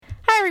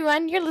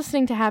everyone, you're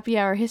listening to Happy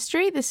Hour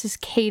History. This is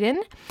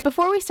Kaden.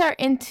 Before we start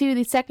into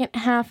the second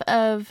half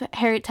of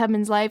Harriet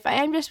Tubman's life,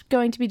 I am just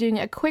going to be doing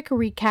a quick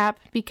recap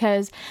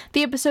because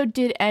the episode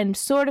did end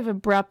sort of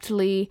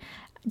abruptly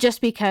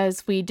just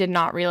because we did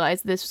not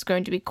realize this was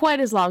going to be quite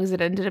as long as it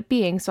ended up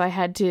being, so I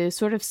had to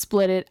sort of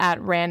split it at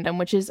random,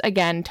 which is,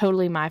 again,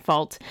 totally my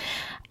fault.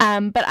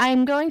 But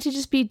I'm going to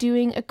just be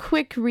doing a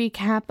quick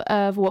recap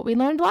of what we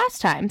learned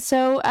last time.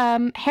 So,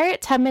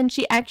 Harriet Tubman,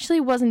 she actually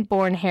wasn't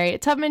born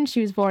Harriet Tubman,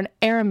 she was born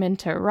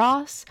Araminta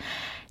Ross.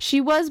 She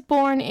was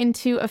born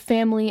into a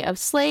family of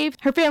slaves.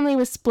 Her family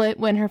was split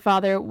when her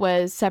father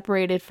was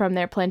separated from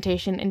their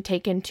plantation and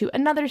taken to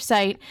another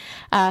site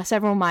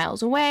several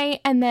miles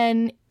away, and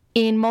then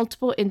in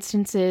multiple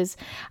instances,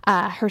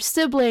 her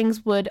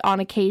siblings would on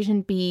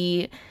occasion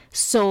be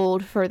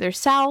sold further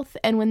south,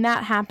 and when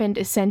that happened,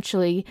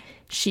 essentially,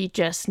 she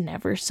just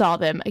never saw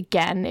them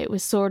again. It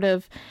was sort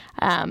of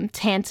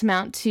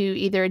tantamount to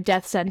either a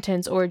death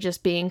sentence or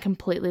just being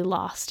completely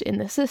lost in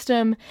the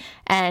system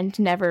and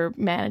never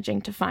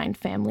managing to find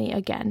family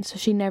again. So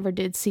she never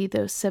did see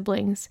those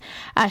siblings.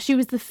 She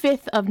was the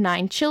fifth of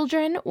 9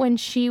 children. When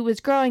she was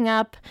growing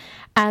up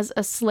as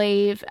a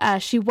slave,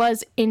 she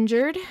was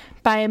injured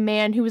by a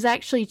man who was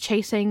actually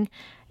chasing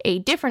a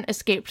different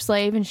escaped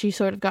slave, and she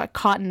sort of got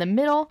caught in the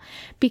middle.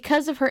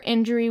 Because of her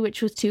injury,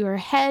 which was to her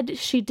head,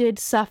 she did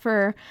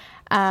suffer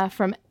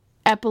from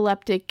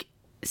epileptic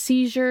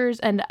seizures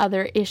and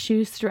other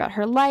issues throughout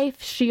her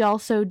life. She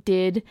also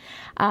did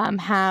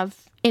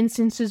have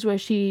instances where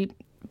she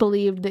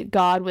believed that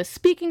God was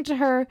speaking to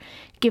her,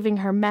 giving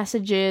her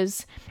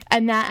messages,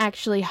 and that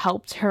actually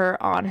helped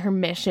her on her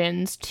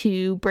missions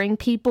to bring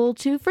people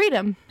to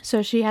freedom.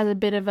 So she has a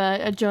bit of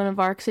a Joan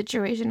of Arc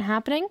situation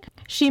happening.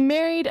 She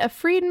married a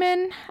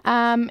freedman.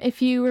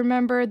 If you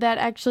remember, that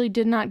actually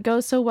did not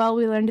go so well.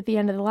 We learned at the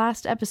end of the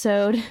last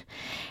episode.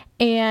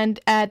 And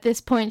at this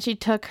point, she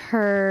took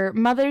her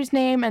mother's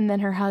name and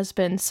then her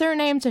husband's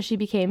surname, so she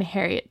became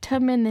Harriet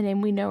Tubman, the name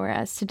we know her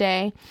as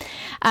today.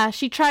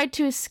 She tried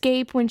to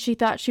escape when she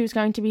thought she was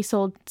going to be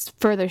sold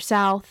further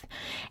south,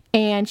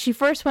 and she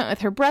first went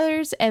with her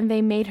brothers, and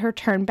they made her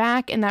turn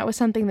back, and that was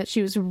something that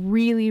she was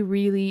really,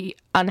 really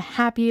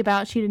unhappy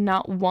about. She did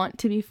not want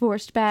to be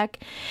forced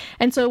back,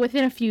 and so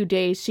within a few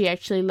days, she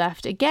actually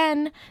left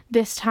again,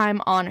 this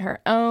time on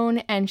her own,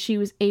 and she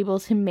was able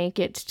to make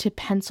it to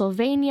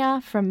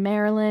Pennsylvania from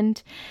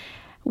Maryland.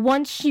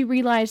 Once she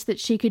realized that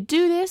she could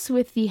do this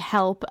with the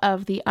help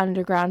of the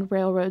Underground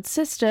Railroad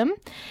system,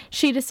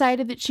 she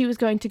decided that she was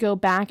going to go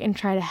back and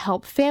try to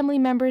help family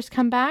members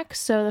come back.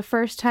 So the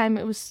first time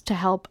it was to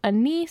help a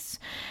niece,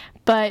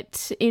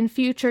 but in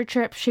future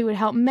trips she would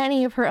help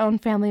many of her own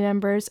family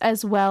members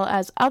as well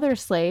as other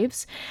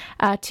slaves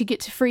to get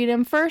to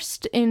freedom.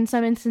 First, in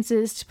some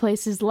instances, to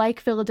places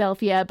like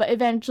Philadelphia, but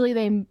eventually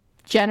they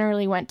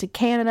generally went to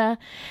Canada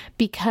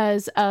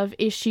because of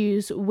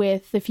issues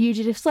with the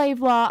fugitive slave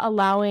law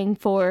allowing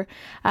for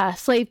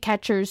slave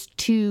catchers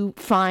to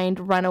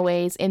find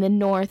runaways in the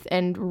north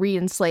and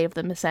re-enslave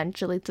them,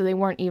 essentially, so they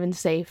weren't even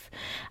safe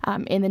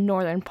in the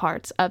northern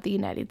parts of the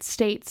United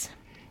States.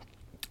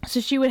 So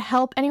she would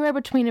help anywhere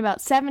between about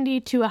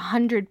 70 to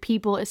 100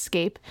 people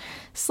escape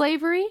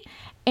slavery,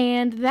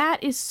 and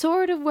that is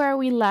sort of where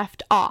we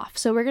left off.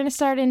 So we're going to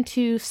start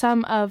into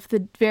some of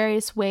the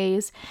various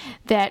ways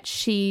that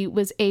she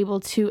was able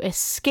to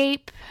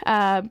escape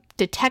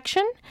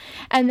detection,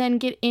 and then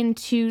get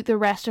into the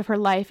rest of her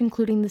life,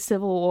 including the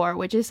Civil War,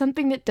 which is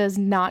something that does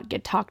not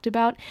get talked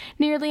about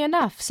nearly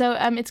enough. So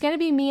it's going to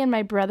be me and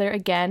my brother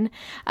again.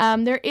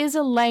 There is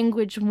a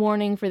language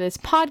warning for this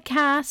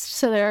podcast,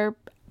 so there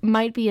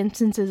might be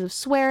instances of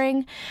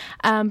swearing,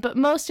 but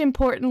most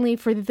importantly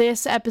for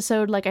this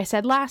episode, like I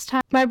said last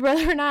time, my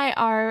brother and I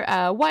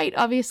are white.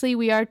 Obviously,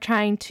 we are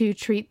trying to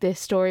treat this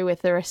story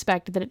with the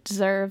respect that it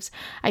deserves.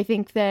 I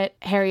think that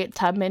Harriet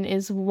Tubman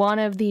is one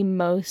of the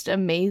most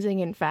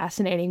amazing and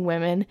fascinating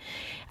women,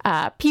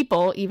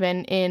 people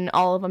even in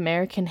all of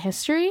American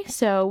history,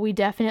 so we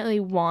definitely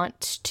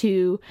want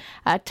to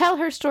tell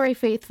her story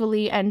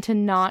faithfully and to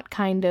not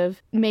kind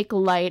of make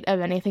light of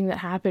anything that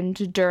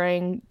happened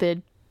during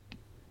the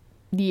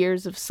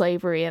years of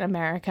slavery in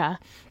America.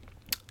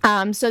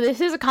 So this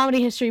is a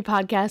comedy history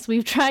podcast.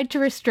 We've tried to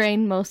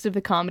restrain most of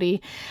the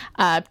comedy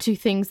to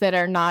things that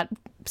are not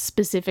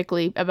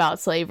specifically about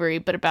slavery,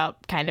 but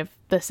about kind of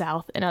the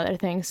South and other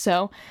things.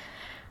 So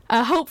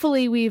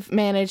hopefully we've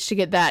managed to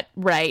get that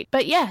right.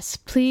 But yes,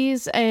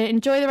 please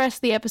enjoy the rest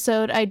of the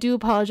episode. I do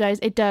apologize.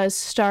 It does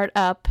start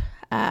up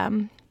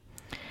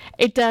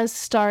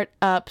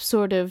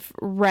sort of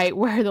right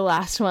where the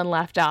last one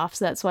left off,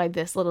 so that's why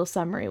this little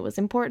summary was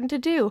important to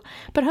do.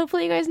 But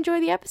hopefully you guys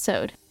enjoy the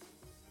episode.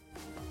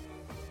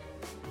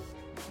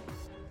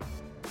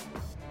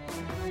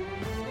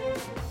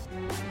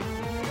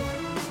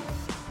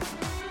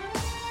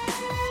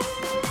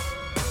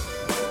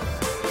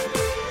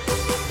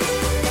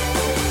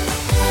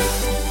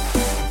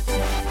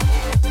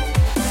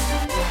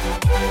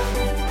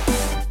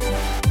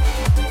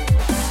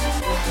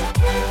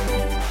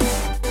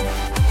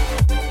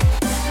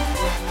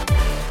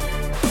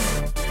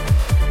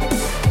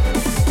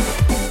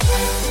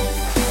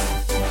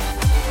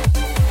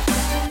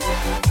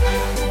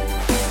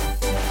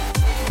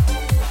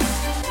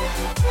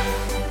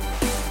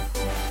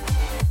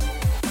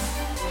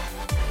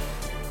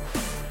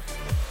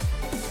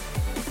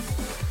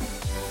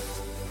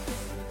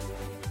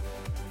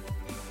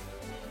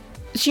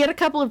 she had a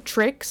couple of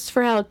tricks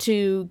for how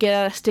to get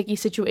out of sticky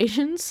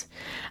situations.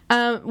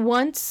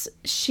 Sometimes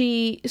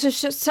she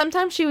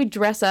would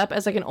dress up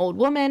as like an old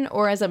woman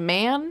or as a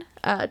man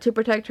to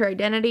protect her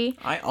identity.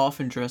 I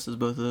often dress as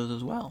both of those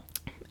as well.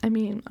 I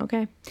mean,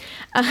 okay.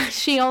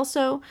 She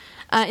also,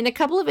 in a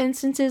couple of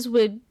instances,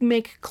 would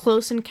make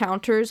close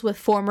encounters with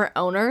former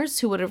owners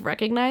who would have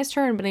recognized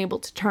her and been able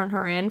to turn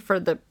her in for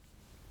the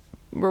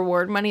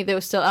reward money that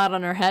was still out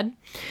on her head.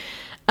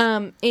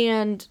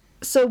 And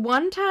so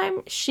one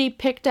time she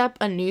picked up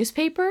a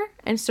newspaper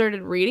and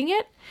started reading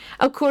it.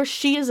 Of course,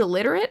 she is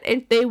illiterate,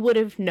 and they would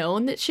have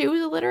known that she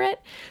was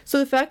illiterate. So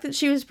the fact that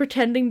she was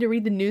pretending to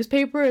read the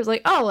newspaper is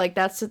like, oh, like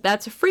that's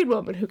a freed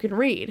woman who can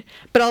read.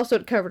 But also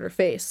it covered her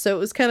face, so it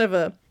was kind of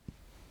a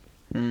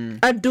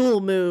dual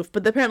move.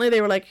 But apparently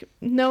they were like,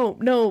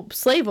 no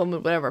slave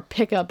woman would ever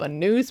pick up a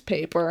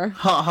newspaper.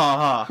 Ha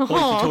ha ha!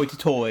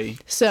 Hoity-toity-toy.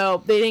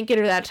 So they didn't get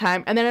her that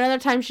time. And then another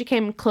time she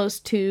came close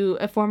to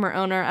a former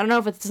owner. I don't know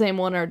if it's the same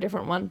one or a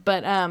different one,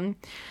 but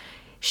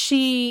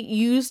she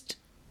used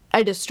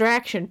a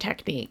distraction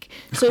technique.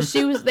 So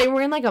they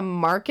were in like a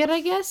market,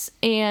 I guess,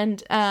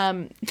 and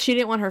she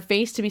didn't want her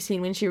face to be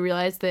seen when she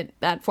realized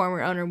that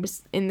former owner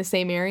was in the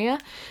same area.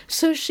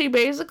 So she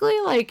basically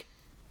like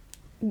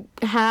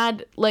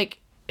had like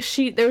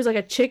there was like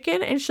a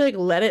chicken and she like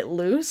let it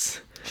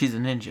loose. She's a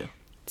ninja.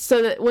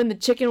 So that when the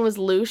chicken was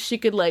loose, she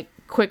could like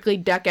quickly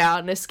duck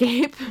out and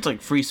escape. It's like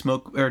free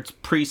smoke, or it's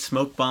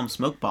pre-smoke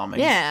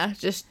bombing. Yeah,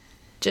 just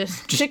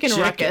chicken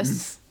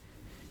ruckus.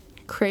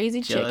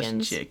 Crazy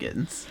chickens. Just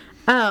chickens.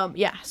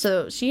 Yeah,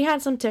 so she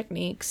had some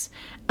techniques.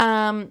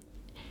 And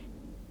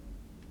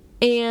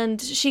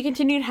she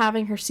continued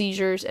having her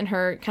seizures and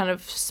her kind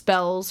of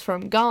spells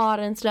from God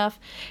and stuff.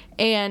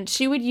 And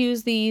she would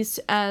use these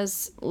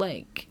as,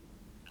 like,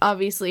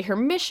 obviously her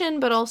mission,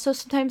 but also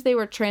sometimes they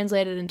were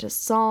translated into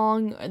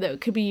song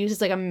that could be used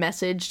as, like, a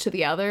message to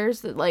the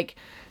others that, like,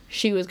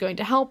 she was going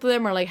to help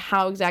them or, like,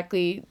 how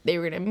exactly they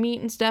were going to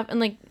meet and stuff.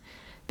 And, like,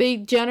 they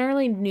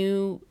generally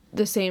knew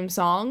the same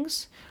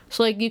songs.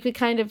 So, like, you could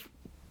kind of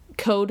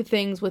code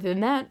things within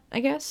that, I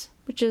guess,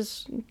 which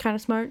is kind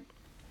of smart.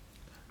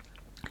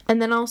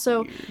 And then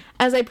also,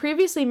 as I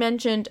previously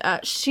mentioned,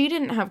 she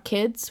didn't have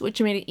kids,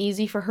 which made it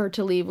easy for her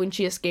to leave when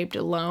she escaped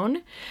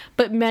alone.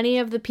 But many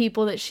of the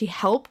people that she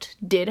helped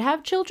did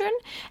have children,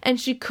 and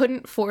she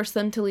couldn't force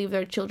them to leave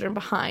their children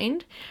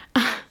behind.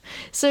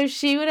 So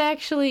she would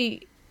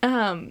actually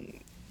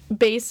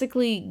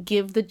basically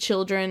give the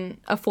children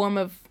a form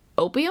of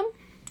opium.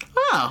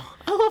 Oh,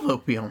 I love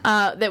opium.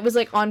 That was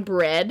like on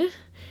bread,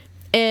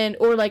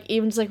 or like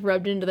even just like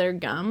rubbed into their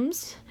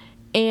gums.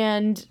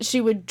 And she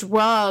would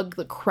drug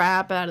the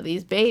crap out of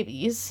these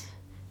babies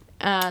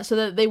so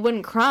that they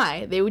wouldn't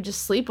cry. They would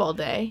just sleep all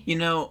day. You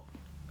know,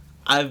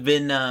 I've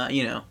been,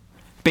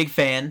 big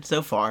fan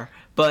so far,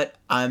 but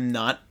I'm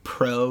not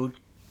pro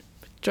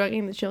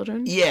drugging the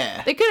children?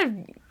 Yeah. They could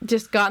have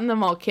just gotten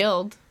them all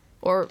killed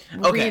or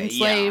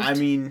re-enslaved. Yeah. I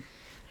mean,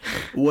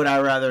 would I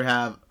rather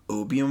have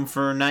opium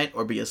for a night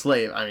or be a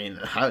slave? I mean,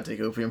 I would take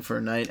opium for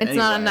a night. It's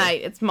not a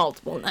night, it's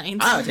multiple nights.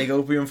 I would take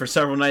opium for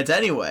several nights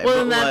anyway.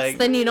 Well,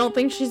 then you don't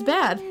think she's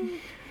bad.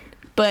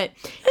 But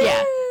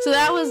yeah, so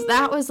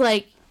that was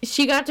like,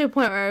 she got to a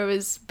point where it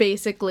was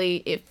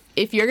basically,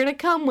 if you're gonna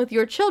come with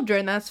your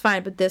children, that's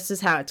fine, but this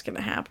is how it's gonna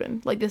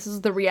happen. Like, this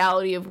is the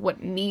reality of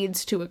what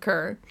needs to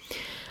occur.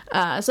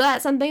 So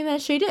that's something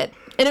that she did.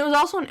 And it was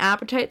also an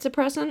appetite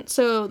suppressant,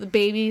 so the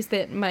babies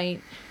that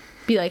might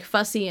be like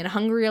fussy and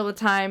hungry all the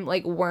time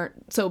like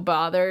weren't so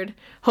bothered.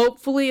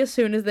 Hopefully as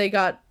soon as they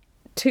got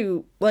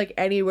to like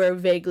anywhere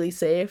vaguely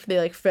safe, they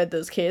like fed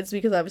those kids,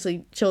 because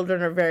obviously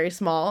children are very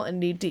small and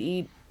need to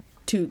eat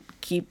to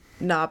keep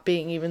not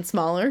being even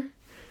smaller.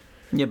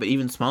 Yeah, but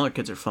even smaller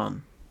kids are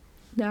fun.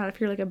 Not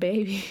if you're like a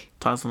baby.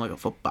 Toss them like a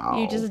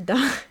football. You just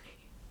die.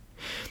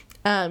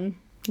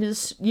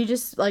 You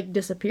just like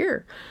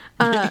disappear.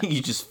 You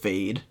just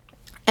fade.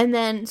 And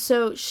then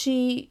so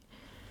she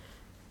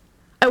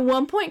at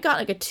one point got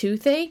like a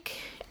toothache,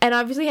 and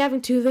obviously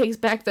having toothaches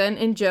back then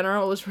in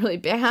general was really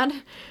bad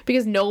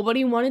because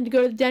nobody wanted to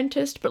go to the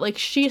dentist, but like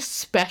she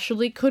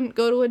especially couldn't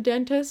go to a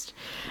dentist.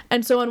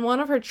 And so on one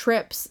of her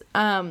trips,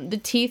 the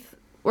teeth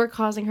were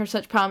causing her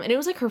such problem, and it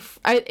was like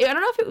I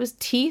don't know if it was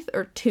teeth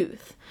or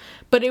tooth,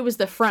 but it was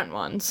the front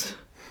ones.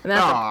 And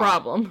that's a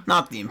problem.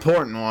 Not the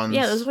important ones.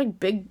 Yeah, those are like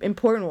big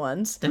important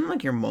ones. Them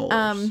like your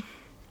molars.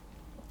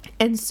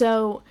 And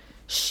so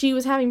she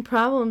was having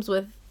problems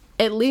with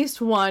at least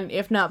one,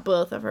 if not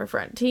both, of her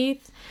front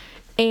teeth,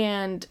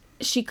 and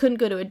she couldn't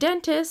go to a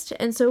dentist.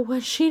 And so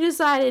what she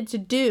decided to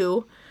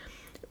do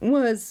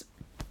was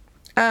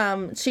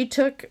she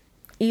took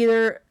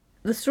either,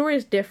 the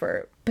stories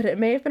differ, but it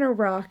may have been a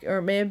rock or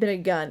it may have been a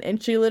gun,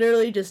 and she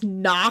literally just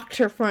knocked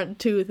her front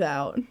tooth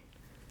out.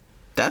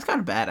 That's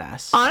kind of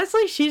badass.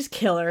 Honestly, she's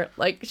killer.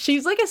 Like,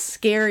 she's like a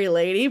scary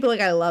lady, but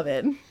like I love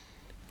it.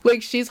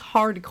 Like, she's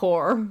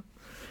hardcore.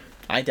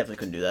 I definitely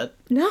couldn't do that.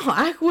 No,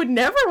 I would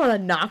never want to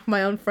knock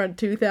my own front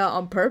tooth out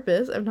on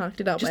purpose. I've knocked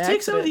it out by accident. Just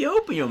take some of the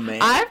opium,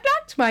 man. I've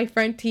knocked my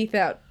front teeth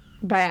out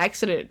by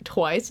accident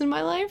twice in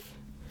my life.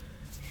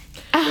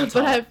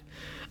 But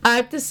I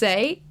have to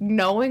say,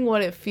 knowing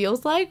what it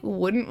feels like,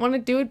 wouldn't want to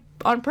do it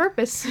on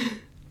purpose.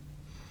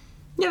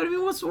 Yeah, but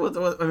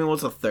I mean,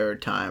 what's a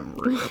third time?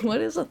 Really?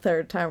 What is a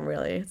third time,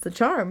 really? It's the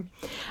charm.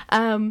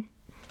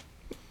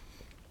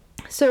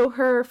 So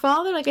her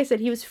father, like I said,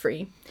 he was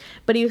free,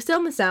 but he was still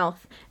in the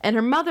South, and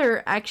her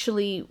mother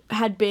actually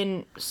had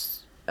been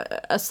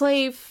a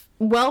slave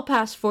well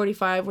past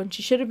 45 when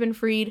she should have been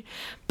freed,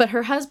 but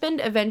her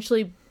husband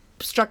eventually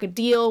struck a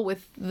deal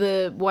with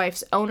the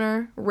wife's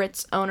owner,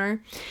 Rit's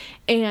owner,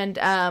 and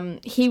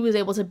he was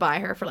able to buy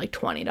her for like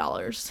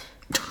 $20.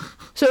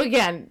 So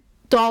again,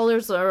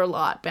 dollars are a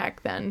lot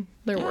back then.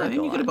 They're worth I mean, a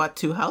you lot. could have bought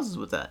 2 houses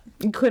with that.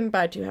 You couldn't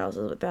buy 2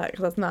 houses with that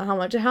because that's not how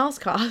much a house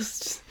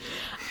costs.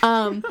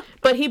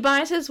 But he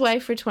buys his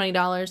wife for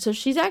 $20, so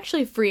she's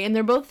actually free, and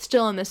they're both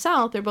still in the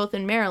South. They're both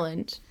in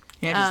Maryland.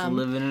 Yeah, just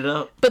living it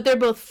up. But they're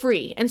both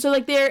free. And so,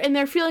 like,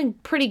 they're feeling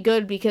pretty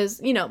good because,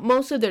 you know,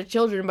 most of their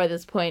children by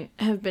this point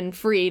have been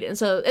freed. And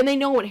they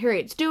know what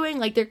Harriet's doing.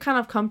 Like, they're kind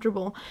of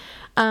comfortable.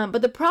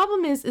 But the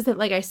problem is that,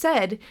 like I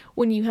said,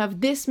 when you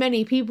have this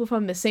many people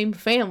from the same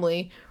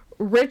family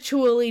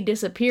ritually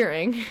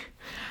disappearing,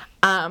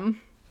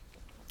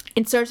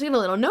 it starts to get a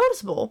little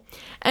noticeable.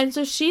 And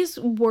so she's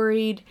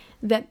worried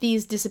that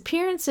these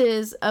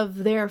disappearances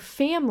of their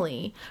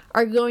family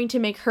are going to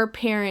make her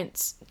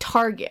parents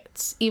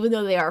targets. Even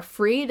though they are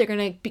free, they're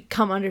going to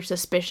come under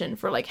suspicion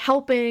for, like,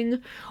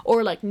 helping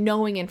or, like,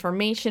 knowing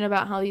information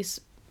about how these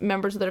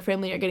members of their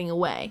family are getting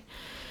away.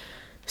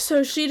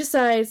 So she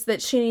decides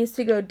that she needs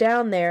to go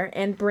down there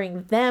and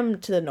bring them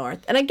to the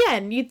north. And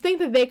again, you'd think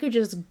that they could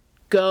just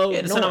go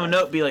Yeah, to send them a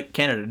note, be like,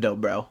 Canada,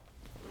 dope, bro.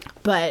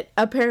 But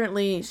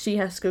apparently she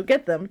has to go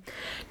get them.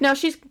 Now,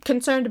 she's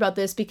concerned about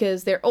this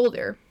because they're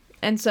older.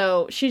 And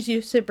so she's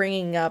used to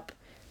bringing up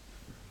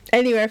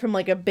anywhere from,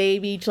 like, a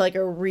baby to, like,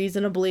 a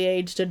reasonably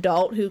aged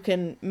adult who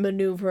can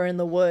maneuver in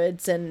the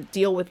woods and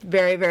deal with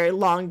very, very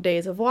long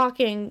days of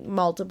walking,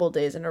 multiple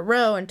days in a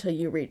row until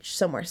you reach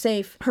somewhere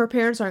safe. Her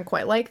parents aren't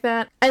quite like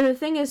that. And the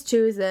thing is,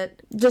 too, is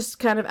that just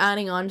kind of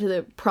adding on to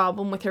the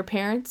problem with her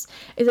parents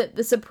is that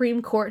the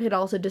Supreme Court had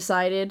also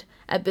decided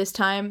at this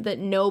time that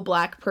no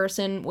black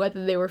person,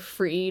 whether they were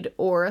freed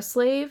or a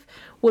slave,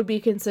 would be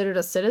considered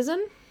a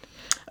citizen.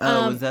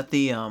 Was that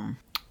the,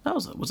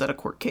 was that a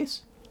court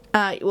case?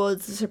 Well,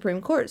 it's the Supreme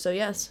Court, so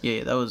yes.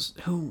 Yeah, that was,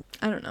 who?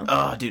 I don't know.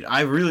 Oh, dude,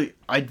 I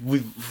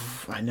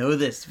know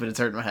this, but it's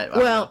hurting my head.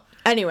 Well,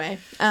 anyway,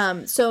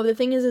 so the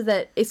thing is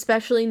that,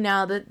 especially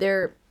now that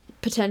they're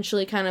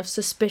potentially kind of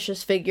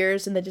suspicious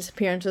figures in the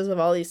disappearances of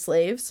all these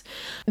slaves,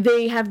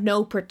 they have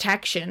no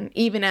protection,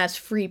 even as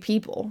free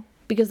people,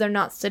 because they're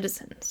not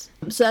citizens.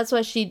 So that's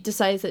why she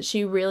decides that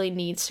she really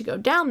needs to go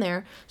down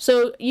there.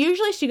 So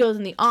usually she goes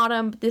in the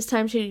autumn, but this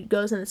time she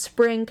goes in the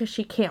spring because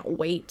she can't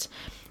wait.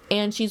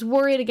 And she's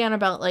worried again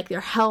about, like,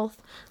 their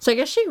health. So I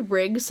guess she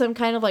rigs some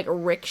kind of, like,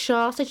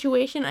 rickshaw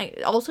situation.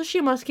 Also, she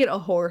must get a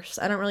horse.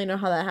 I don't really know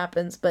how that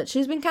happens. But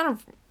she's been kind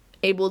of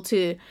able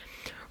to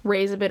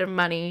raise a bit of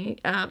money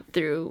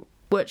through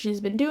what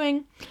she's been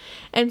doing.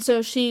 And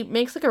so she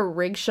makes, like, a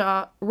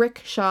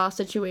rickshaw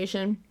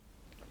situation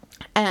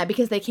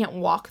because they can't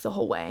walk the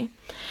whole way.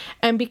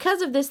 And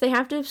because of this, they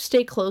have to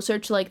stay closer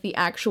to, like, the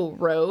actual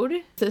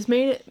road. So it's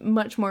made it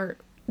much more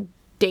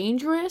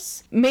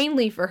dangerous,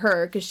 mainly for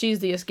her because she's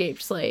the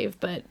escaped slave,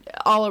 but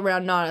all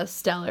around not a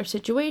stellar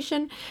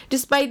situation.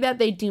 Despite that,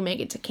 they do make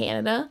it to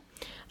Canada.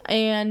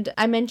 And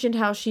I mentioned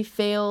how she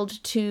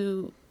failed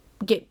to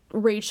get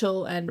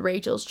Rachel and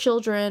Rachel's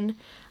children.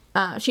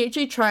 She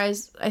actually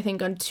tries, I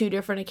think, on 2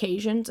 different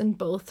occasions, and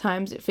both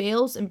times it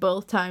fails, and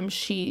both times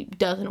she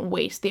doesn't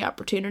waste the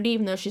opportunity.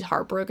 Even though she's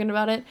heartbroken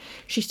about it,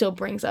 she still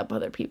brings up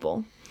other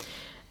people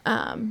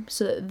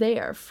so that they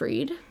are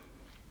freed.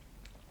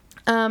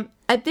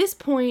 At this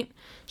point,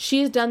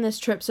 she has done this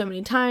trip so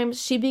many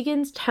times, she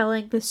begins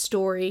telling the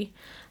story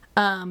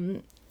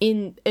in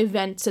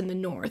events in the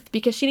North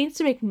because she needs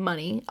to make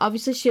money.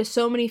 Obviously, she has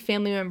so many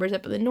family members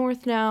up in the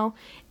North now,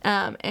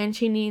 and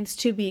she needs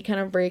to be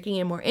kind of breaking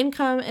in more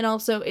income, and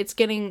also it's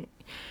getting,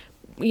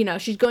 you know,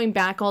 she's going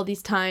back all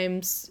these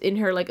times in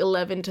her, like,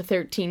 11 to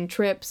 13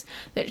 trips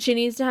that she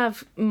needs to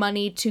have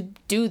money to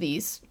do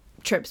these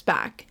trips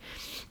back.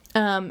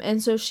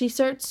 And so she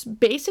starts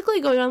basically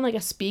going on, like,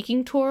 a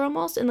speaking tour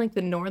almost in, like,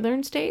 the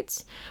northern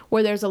states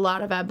where there's a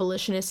lot of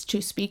abolitionists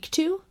to speak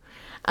to.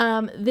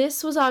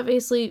 This was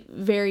obviously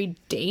very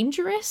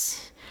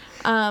dangerous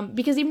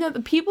because even though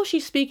the people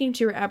she's speaking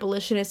to are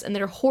abolitionists and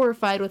they're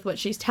horrified with what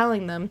she's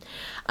telling them,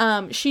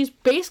 she's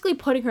basically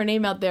putting her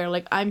name out there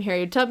like, I'm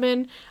Harriet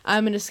Tubman,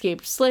 I'm an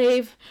escaped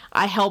slave,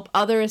 I help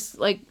others,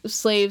 like,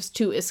 slaves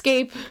to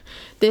escape,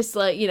 this,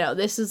 like, you know,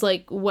 this is,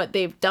 like, what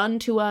they've done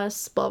to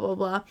us, blah, blah,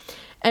 blah.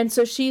 And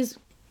so she's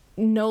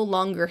no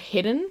longer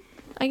hidden,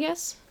 I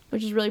guess,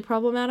 which is really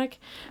problematic,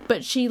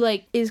 but she,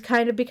 like, is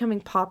kind of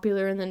becoming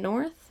popular in the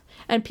North,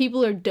 and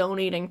people are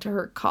donating to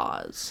her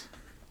cause.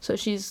 So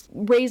she's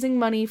raising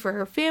money for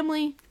her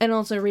family and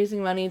also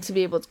raising money to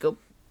be able to go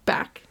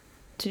back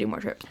to do more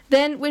trips.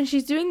 Then when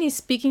she's doing these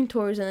speaking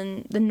tours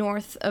in the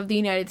north of the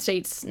United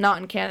States, not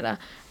in Canada,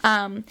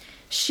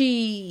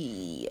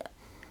 she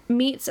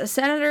meets a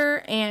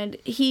senator, and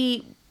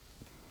he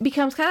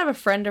becomes kind of a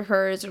friend of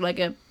hers, or like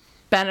a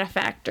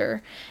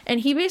benefactor,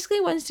 and he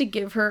basically wants to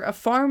give her a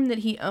farm that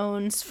he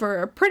owns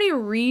for a pretty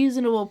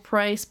reasonable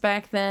price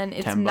back then.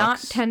 It's not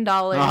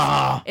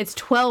 $10. It's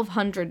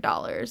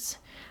 $1,200.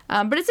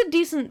 But it's a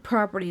decent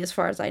property as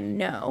far as I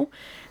know.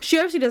 She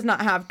obviously does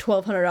not have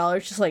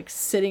 $1,200 just like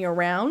sitting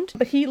around,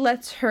 but he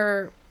lets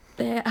her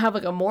have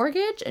like a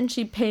mortgage, and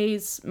she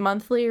pays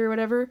monthly or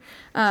whatever,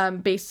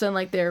 based on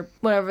like their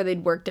whatever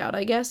they'd worked out,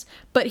 I guess.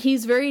 But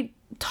he's very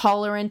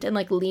tolerant and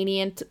like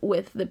lenient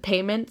with the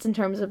payments in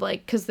terms of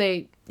like, because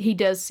he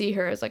does see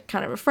her as like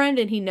kind of a friend,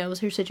 and he knows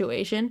her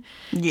situation.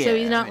 Yeah, so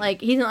he's not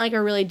like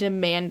a really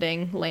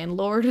demanding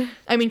landlord.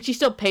 I mean, she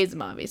still pays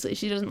him, obviously.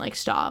 She doesn't like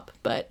stop,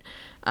 but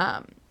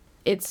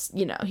it's,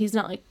 you know, he's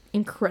not like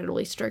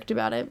incredibly strict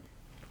about it.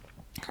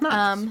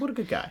 Nice. What a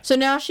good guy. So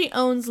now she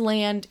owns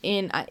land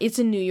it's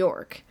in New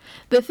York.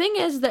 The thing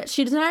is that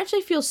she doesn't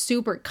actually feel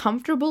super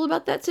comfortable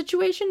about that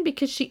situation,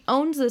 because she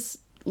owns this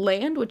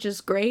land, which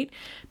is great,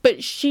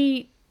 but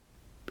she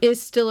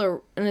is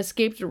still an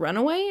escaped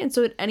runaway, and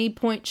so at any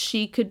point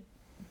she could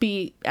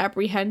be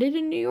apprehended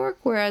in New York,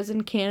 whereas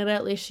in Canada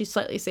at least she's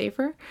slightly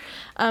safer.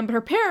 But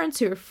her parents,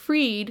 who are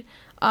freed,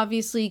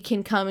 obviously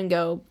can come and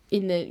go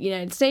in the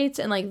United States,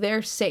 and like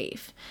they're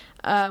safe,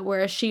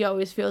 whereas she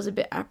always feels a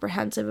bit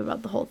apprehensive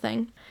about the whole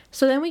thing.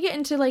 So then we get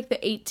into like the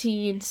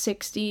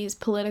 1860s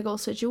political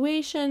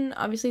situation.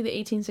 Obviously the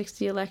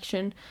 1860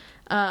 election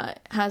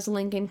has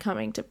Lincoln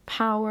coming to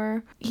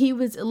power. He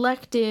was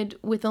elected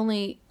with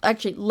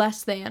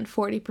less than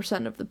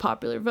 40% of the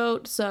popular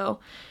vote. So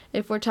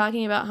if we're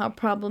talking about how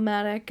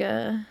problematic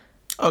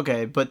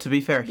okay, but to be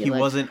fair, he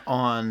wasn't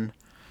on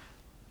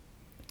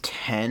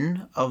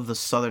 10 of the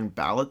Southern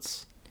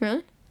ballots.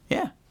 Really?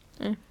 Yeah.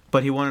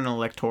 But he won an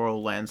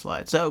electoral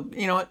landslide. So,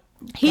 you know what?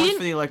 Points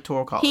for the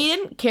Electoral College. He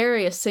didn't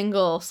carry a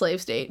single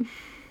slave state.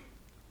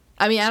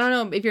 I mean, I don't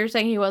know if you're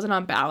saying he wasn't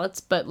on ballots,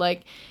 but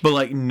like... But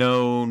like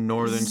no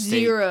northern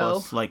state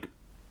plus like...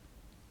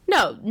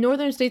 No,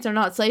 northern states are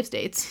not slave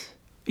states.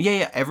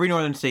 Yeah. Every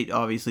northern state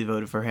obviously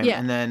voted for him. Yeah.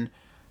 And then,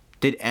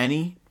 did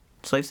any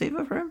slave state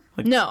vote for him?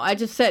 Like, no, I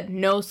just said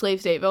no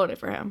slave state voted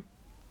for him.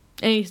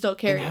 And he still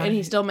carried it, and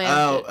he still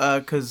managed it.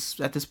 Because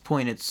at this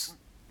point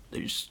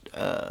there's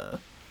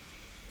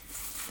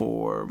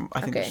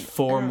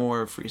four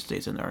more free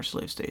states than there are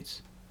slave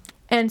states.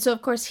 And so,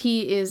 of course,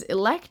 he is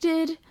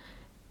elected.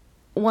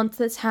 Once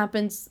this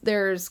happens,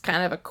 there's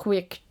kind of a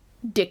quick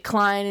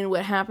decline in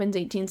what happens.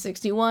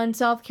 1861,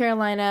 South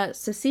Carolina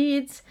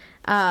secedes.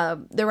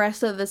 The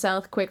rest of the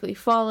South quickly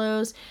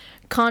follows.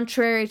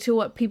 Contrary to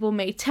what people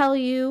may tell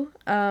you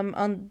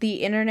on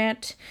the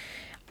internet,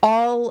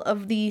 all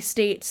of the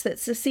states that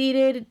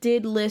seceded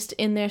did list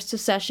in their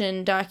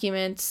secession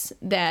documents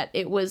that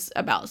it was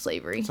about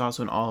slavery. It's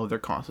also in all of their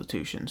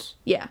constitutions.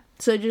 Yeah.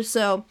 So just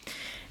so,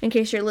 in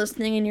case you're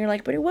listening and you're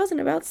like, but it wasn't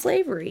about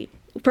slavery.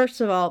 First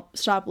of all,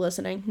 stop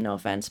listening. No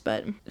offense,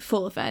 but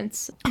full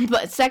offense.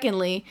 But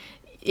secondly,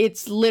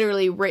 it's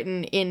literally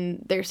written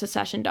in their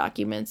secession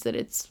documents that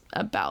it's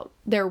about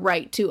their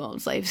right to own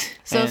slaves.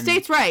 So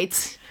states'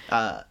 rights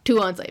to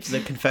own slaves.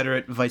 The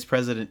Confederate vice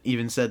president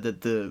even said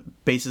that the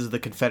basis of the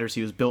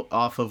Confederacy was built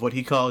off of what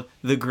he called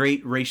the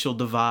Great Racial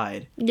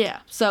Divide. Yeah,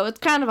 so it's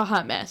kind of a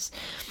hot mess.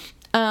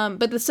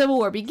 But the Civil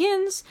War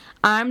begins.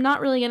 I'm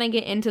not really going to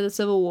get into the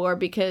Civil War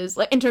because,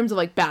 like, in terms of,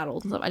 like,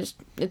 battles and stuff,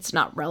 it's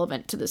not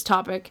relevant to this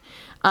topic.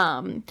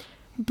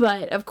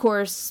 But, of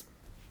course,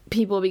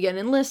 people begin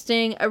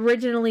enlisting.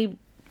 Originally,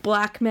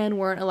 black men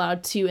weren't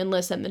allowed to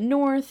enlist in the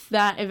North.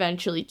 That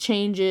eventually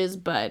changes,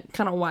 but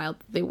kind of wild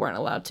they weren't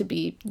allowed to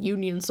be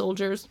Union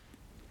soldiers.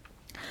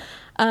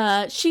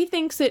 She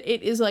thinks that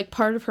it is like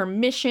part of her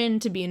mission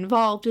to be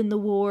involved in the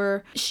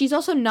war. She's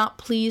also not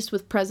pleased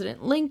with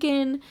President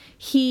Lincoln.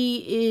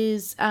 He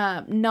is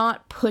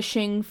not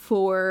pushing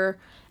for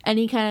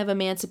any kind of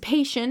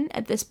emancipation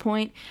at this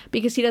point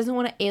because he doesn't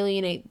want to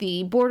alienate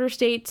the border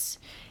states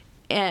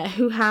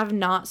who have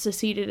not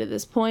seceded at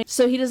this point.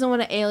 So he doesn't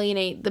want to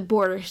alienate the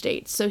border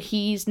states. So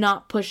he's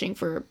not pushing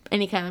for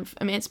any kind of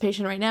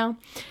emancipation right now.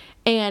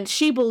 And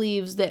she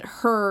believes that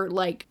her,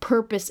 like,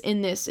 purpose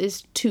in this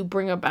is to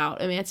bring about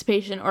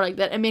emancipation, or, like,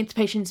 that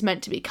emancipation's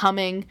meant to be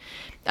coming.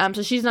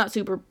 So she's not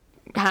super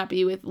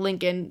happy with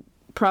Lincoln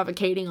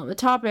provocating on the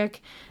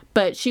topic,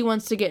 but she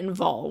wants to get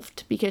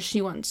involved because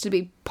she wants to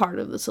be part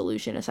of the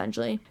solution,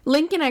 essentially.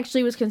 Lincoln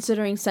actually was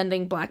considering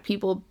sending black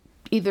people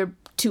either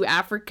to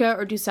Africa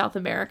or to South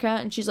America,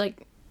 and she's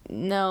like,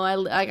 no, I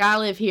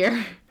live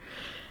here.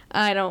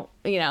 I don't,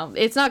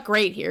 it's not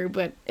great here,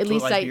 but at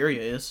least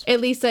Liberia is.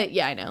 At least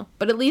I know.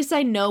 But at least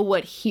I know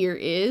what here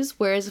is,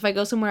 whereas if I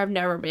go somewhere I've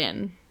never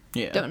been,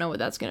 don't know what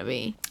that's going to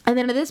be. And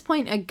then at this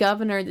point, a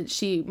governor that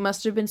she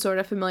must have been sort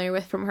of familiar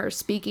with from her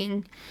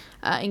speaking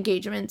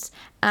engagements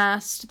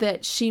asked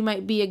that she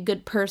might be a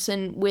good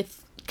person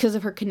with because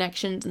of her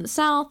connections in the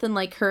South and,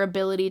 like, her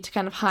ability to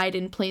kind of hide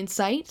in plain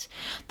sight,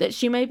 that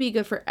she might be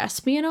good for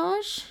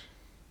espionage.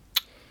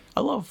 I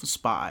love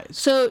spies.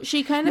 So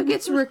she kind of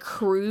gets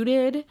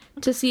recruited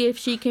to see if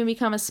she can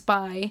become a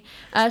spy.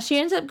 She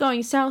ends up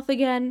going south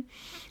again,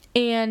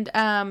 and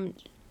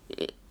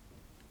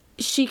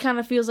she kind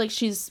of feels like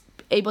she's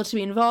able to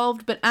be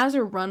involved, but as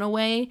a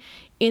runaway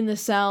in the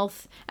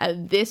South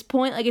at this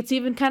point, like, it's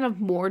even kind of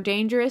more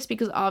dangerous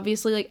because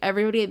obviously, like,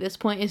 everybody at this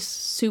point is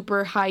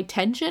super high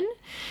tension.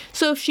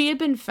 So if she had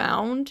been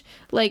found,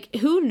 like,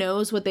 who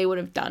knows what they would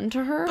have done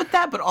to her.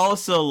 But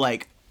also,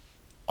 like,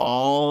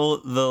 all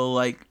the,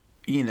 like,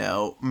 you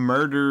know,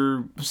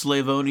 murder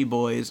slave-owning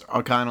boys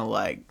are kind of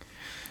like,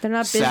 they're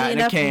not busy sat in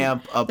enough. a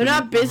camp up They're in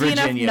not busy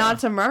Virginia. enough not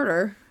to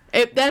murder.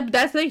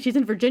 That's the thing. She's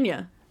in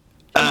Virginia.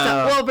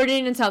 Well,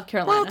 Virginia and South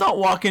Carolina. Well, don't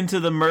walk into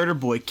the murder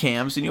boy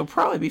camps and you'll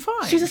probably be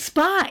fine. She's a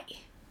spy.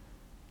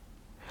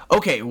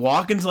 Okay,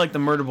 walk into, like, the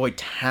murder boy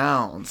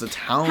towns. The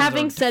towns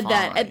Having are said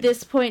that, defined. at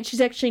this point, she's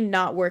actually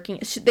not working.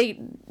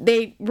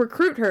 They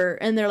recruit her,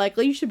 and they're like,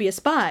 well, you should be a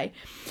spy.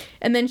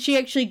 And then she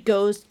actually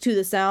goes to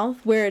the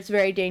South, where it's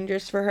very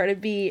dangerous for her to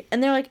be.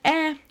 And they're like,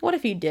 what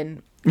if you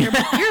didn't? You're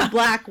a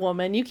black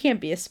woman. You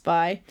can't be a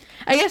spy.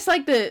 I guess,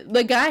 like,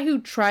 the guy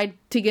who tried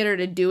to get her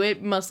to do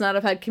it must not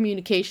have had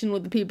communication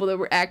with the people that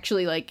were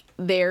actually, like,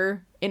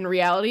 there in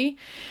reality.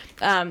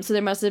 So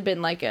there must have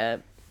been, like,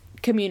 a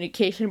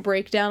communication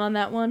breakdown on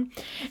that one.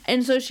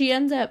 And so she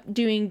ends up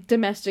doing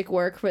domestic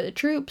work for the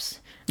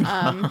troops.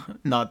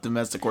 Not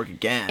domestic work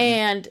again.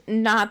 And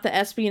not the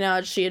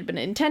espionage she had been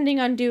intending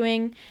on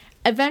doing.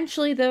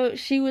 Eventually, though,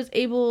 she was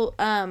able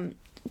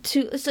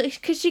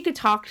because she could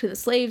talk to the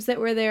slaves that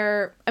were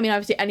there. I mean,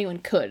 obviously anyone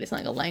could. It's not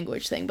like a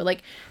language thing, but,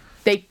 like,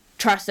 they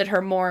trusted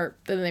her more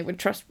than they would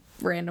trust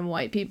random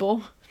white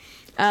people.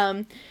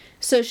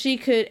 So she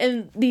could,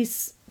 and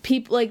these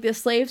people, like the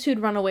slaves who'd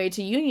run away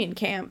to Union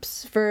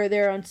camps for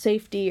their own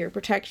safety or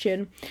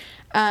protection,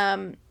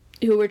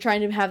 who were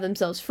trying to have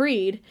themselves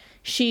freed,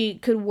 she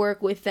could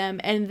work with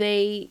them, and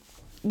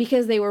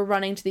because they were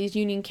running to these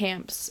Union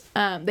camps,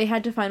 they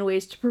had to find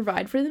ways to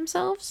provide for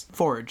themselves.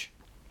 Forage.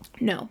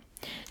 No.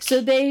 So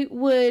they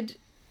would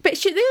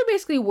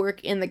basically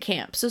work in the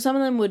camp. So some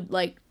of them would,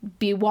 like,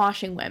 be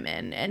washing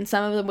women, and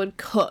some of them would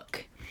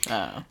cook.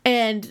 Oh.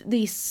 And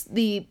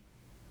the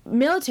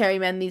military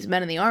men, these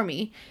men in the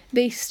army,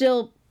 they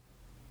still,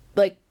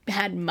 like,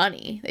 had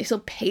money. They still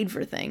paid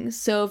for things.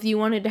 So if you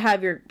wanted to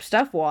have your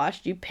stuff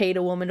washed, you paid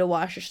a woman to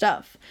wash your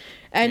stuff.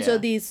 And so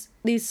these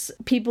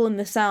people in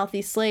the South,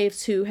 these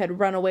slaves who had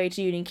run away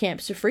to Union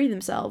camps to free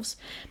themselves,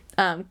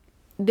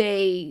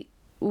 they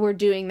were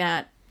doing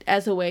that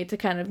as a way to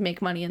kind of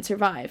make money and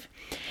survive.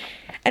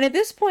 And at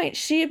this point,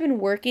 she had been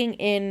working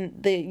in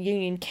the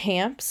Union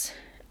camps,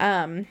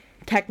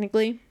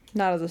 technically,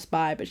 not as a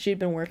spy, but she'd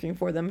been working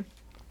for them.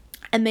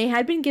 And they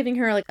had been giving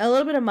her, like, a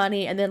little bit of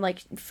money and then, like,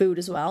 food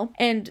as well.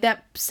 And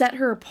that set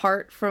her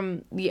apart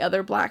from the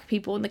other black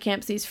people in the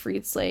camps, these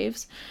freed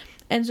slaves.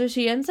 And so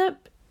she ends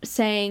up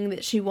saying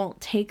that she won't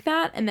take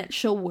that and that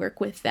she'll work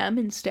with them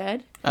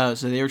instead. Oh,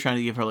 so they were trying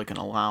to give her, like, an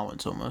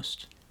allowance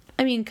almost.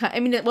 I mean,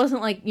 it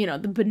wasn't like, you know,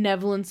 the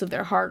benevolence of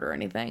their heart or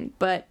anything,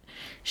 but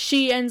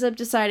she ends up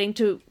deciding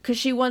to, because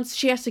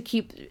she has to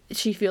keep,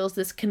 she feels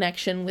this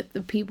connection with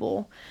the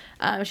people.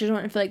 She doesn't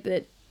want to feel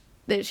like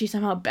that she's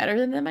somehow better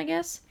than them, I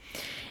guess.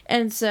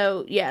 And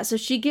so, yeah, so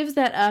she gives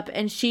that up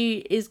and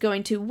she is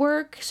going to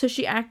work. So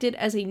she acted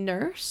as a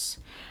nurse.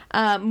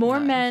 More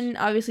Nice. men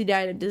obviously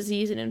died of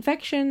disease and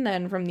infection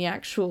than from the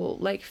actual,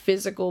 like,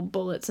 physical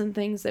bullets and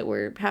things that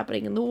were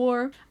happening in the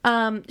war.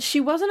 She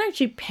wasn't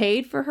actually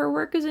paid for her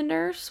work as a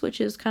nurse, which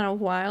is kind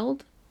of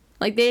wild.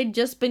 Like, they had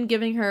just been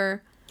giving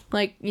her,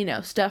 like, you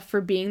know, stuff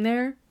for being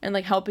there and,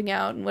 like, helping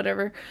out and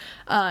whatever.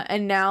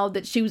 And now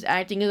that she was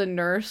acting as a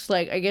nurse,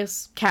 like, I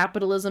guess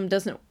capitalism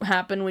doesn't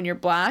happen when you're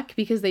black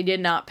because they did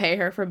not pay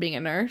her for being a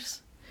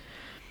nurse.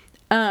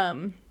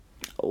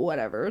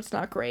 Whatever. It's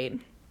not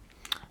great.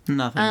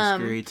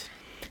 Nothing's great.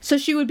 So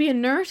she would be a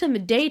nurse in the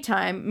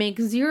daytime, make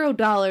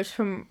 $0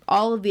 from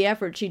all of the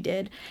effort she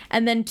did,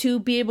 and then to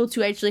be able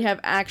to actually have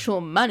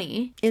actual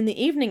money in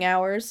the evening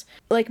hours,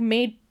 like,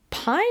 made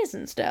pies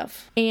and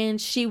stuff.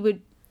 And she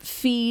would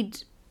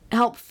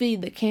help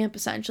feed the camp,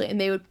 essentially, and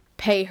they would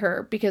pay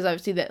her because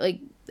obviously that,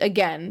 like,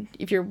 again,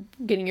 if you're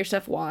getting your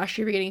stuff washed, if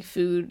you're getting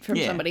food from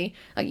somebody,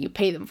 like, you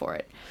pay them for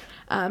it.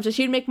 So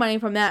she'd make money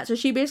from that. So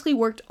she basically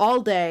worked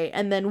all day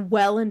and then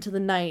well into the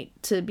night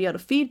to be able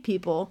to feed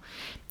people.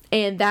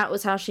 And that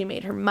was how she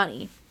made her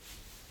money.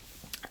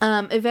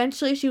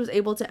 Eventually, she was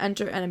able to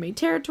enter enemy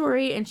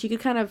territory, and she could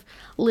kind of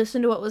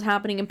listen to what was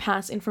happening and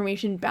pass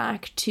information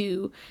back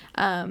to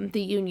the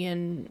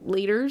Union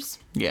leaders.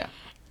 Yeah.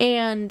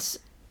 And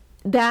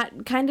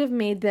that kind of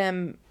made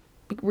them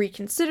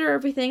reconsider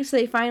everything, so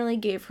they finally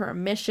gave her a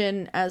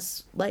mission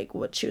as, like,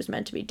 what she was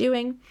meant to be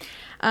doing.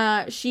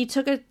 She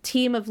took a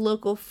team of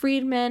local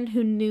freedmen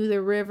who knew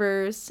the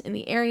rivers in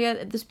the area.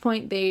 At this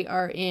point, they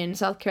are in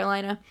South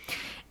Carolina.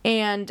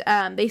 And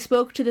they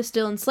spoke to the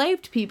still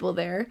enslaved people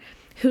there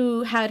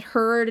who had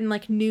heard and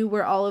like knew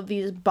where all of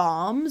these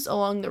bombs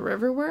along the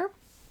river were.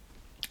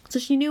 So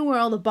she knew where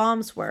all the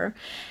bombs were.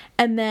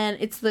 And then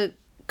it's the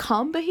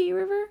Combahee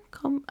River?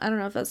 I don't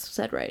know if that's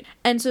said right.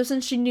 And so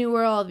since she knew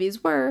where all of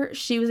these were,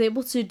 she was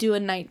able to do a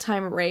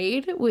nighttime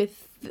raid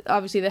with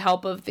obviously the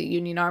help of the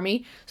Union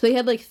Army. So they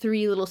had like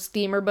 3 little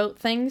steamer boat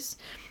things.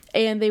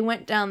 And they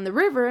went down the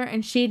river,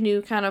 and she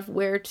knew kind of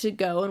where to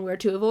go and where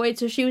to avoid.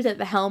 So she was at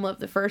the helm of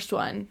the first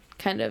one,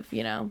 kind of,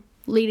 you know,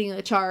 leading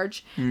the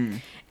charge.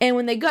 And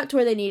when they got to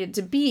where they needed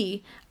to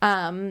be,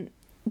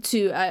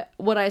 to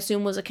what I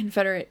assume was a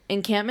Confederate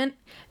encampment,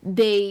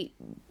 they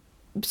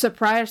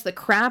surprised the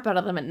crap out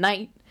of them at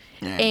night.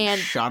 And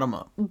shot them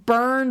up.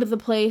 Burned the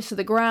place to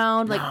the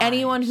ground. Like, Nice.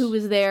 anyone who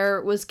was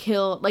there was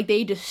killed. Like,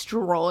 they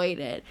destroyed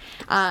it.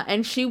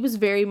 And she was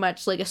very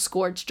much like a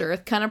scorched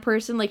earth kind of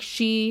person. Like,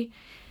 she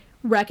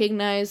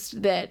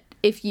recognized that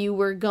if you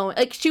were going...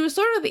 Like, she was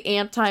sort of the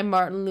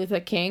anti-Martin Luther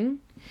King.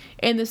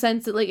 In the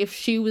sense that, like, if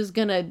she was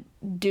gonna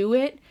do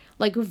it,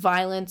 like,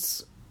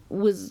 violence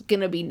was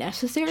gonna be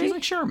necessary. She's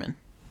like Sherman.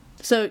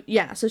 So,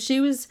 yeah. So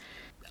she was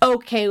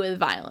okay with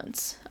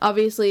violence.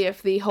 Obviously,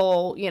 if the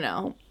whole, you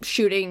know,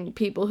 shooting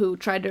people who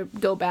tried to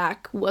go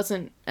back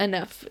wasn't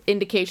enough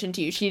indication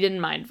to you, she didn't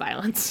mind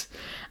violence.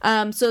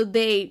 So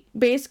they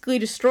basically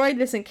destroyed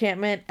this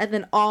encampment, and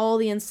then all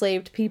the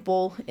enslaved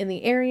people in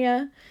the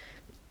area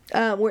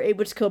were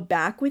able to go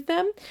back with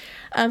them.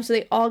 So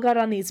they all got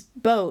on these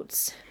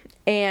boats,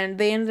 and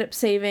they ended up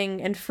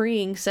saving and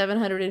freeing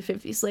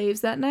 750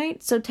 slaves that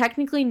night. So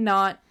technically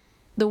not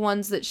the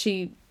ones that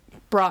she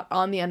brought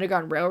on the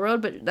Underground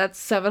Railroad, but that's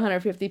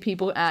 750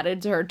 people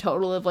added to her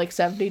total of like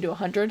 70 to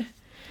 100.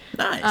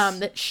 Nice.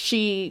 That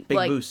she Big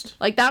like boost.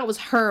 like that was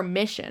her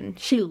mission.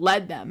 She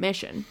led that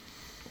mission.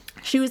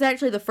 She was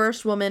actually the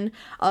first woman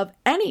of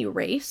any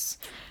race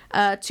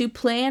to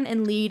plan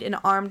and lead an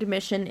armed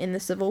mission in the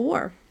Civil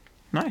War.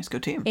 Nice. Go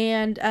team.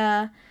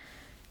 And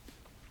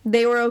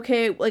they were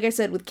okay, like I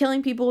said, with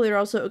killing people. They were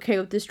also okay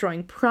with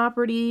destroying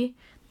property.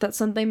 That's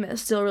something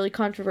that's still really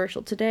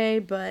controversial today,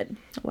 but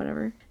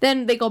whatever.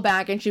 Then they go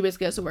back, and she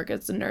basically has to work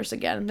as a nurse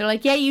again. They're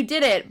like, yeah, you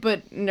did it,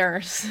 but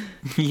nurse.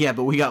 Yeah,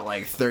 but we got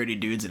like 30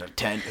 dudes in a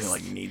tent who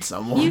like need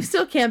someone. You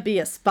still can't be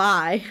a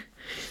spy.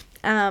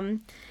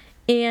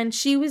 And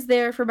she was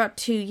there for about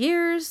 2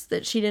 years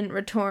that she didn't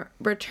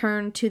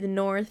return to the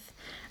North.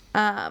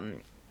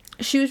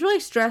 She was really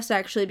stressed,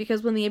 actually,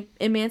 because when the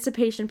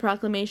Emancipation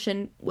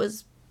Proclamation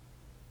was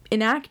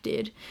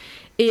enacted,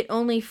 it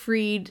only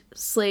freed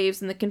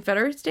slaves in the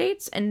Confederate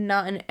States and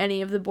not in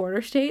any of the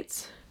border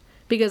states,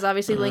 because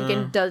obviously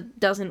Lincoln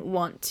doesn't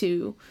want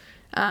to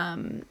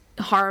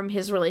harm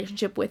his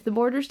relationship with the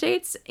border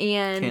states.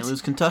 And Can't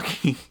lose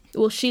Kentucky.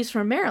 well, she's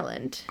from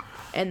Maryland,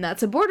 and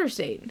that's a border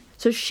state.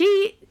 So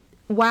she,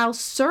 while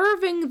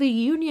serving the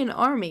Union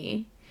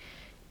Army,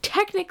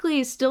 technically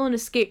is still an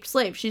escaped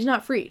slave. She's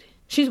not freed.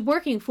 She's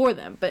working for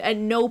them, but at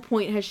no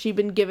point has she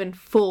been given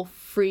full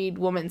freed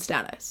woman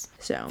status.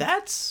 So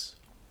That's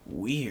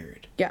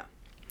weird. yeah.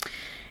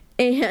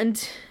 And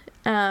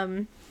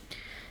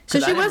so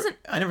she wasn't...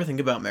 I never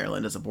think about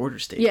Maryland as a border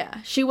state.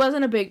 Yeah, she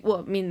wasn't a big... Well,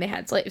 I mean, they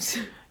had slaves.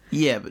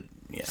 Yeah, but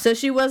yeah. So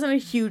she wasn't a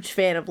huge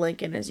fan of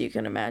Lincoln, as you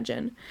can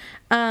imagine.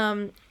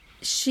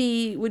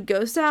 She would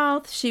go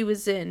south. She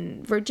was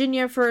in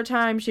Virginia for a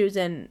time. She was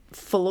in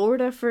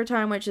Florida for a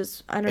time, which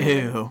is... I don't know.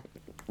 Ew.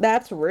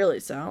 That's really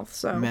south,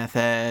 so... Meth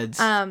heads.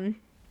 And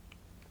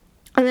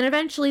then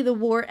eventually the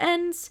war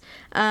ends.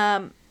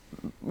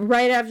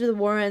 Right after the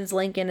war ends,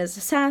 Lincoln is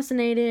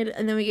assassinated,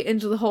 and then we get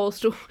into the whole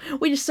story.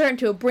 We just start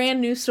into a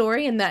brand new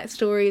story, and that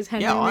story is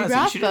Henry yeah, honestly,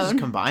 you should have just Rathbone.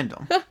 combined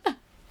them.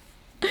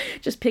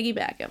 Just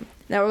piggyback him.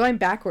 Now we're going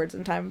backwards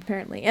in time,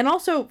 apparently. And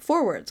also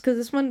forwards, because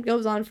this one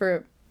goes on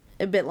for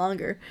a bit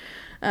longer.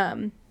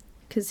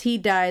 Because he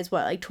dies,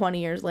 like 20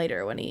 years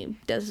later when he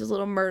does his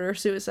little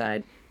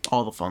murder-suicide.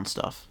 All the fun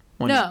stuff.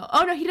 No.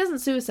 Oh, no, he doesn't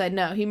suicide.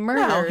 No, he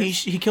murders. No,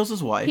 he kills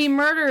his wife. He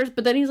murders,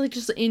 but then he's like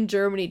just in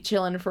Germany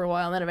chilling for a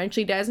while, and then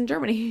eventually dies in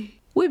Germany.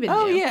 We've been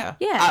Oh, there. yeah.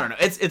 Yeah. I don't know.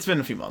 It's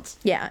been a few months.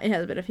 Yeah, it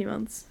has been a few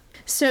months.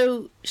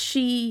 So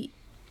the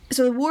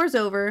war's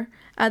over.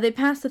 They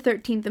passed the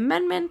 13th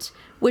Amendment,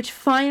 which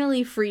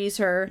finally frees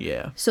her.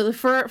 Yeah. So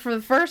for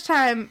the first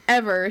time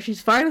ever,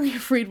 she's finally a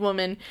freed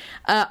woman.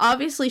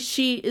 Obviously,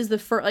 she is the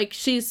first, like,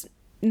 she's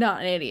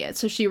not an idiot,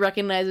 so she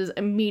recognizes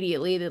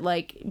immediately that,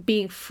 like,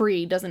 being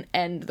free doesn't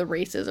end the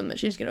racism that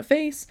she's gonna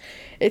face.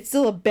 It's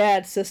still a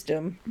bad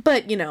system,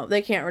 but, you know,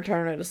 they can't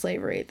return her to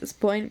slavery at this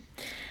point.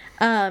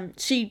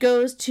 She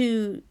goes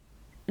to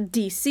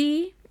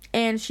D.C.,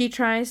 and she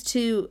tries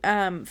to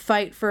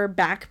fight for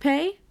back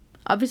pay.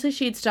 Obviously,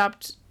 she'd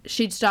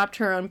stopped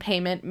her own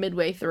payment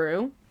midway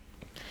through.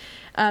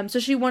 So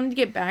she wanted to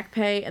get back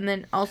pay, and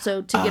then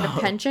also to get a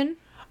pension.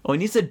 Oh,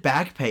 when you said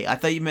back pay, I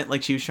thought you meant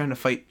like she was trying to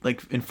fight,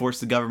 like, enforce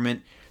the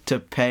government to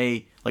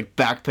pay, like,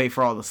 back pay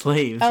for all the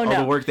slaves, all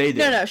the work they did.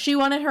 No, she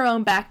wanted her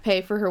own back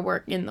pay for her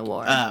work in the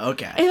war.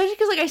 Okay. Especially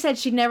because, like I said,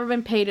 she'd never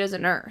been paid as a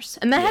nurse.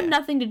 And that had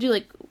nothing to do,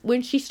 like,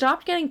 when she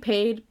stopped getting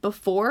paid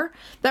before,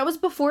 that was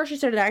before she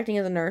started acting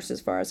as a nurse,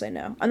 as far as I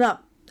know. I'm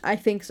not I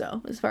think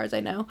so, as far as I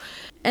know.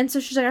 And so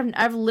she's like,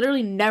 I've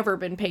literally never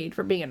been paid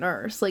for being a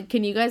nurse. Like,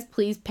 can you guys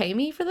please pay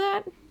me for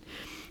that?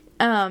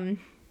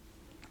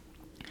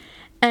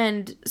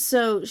 And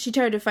so she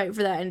tried to fight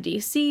for that in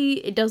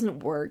DC. It doesn't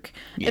work.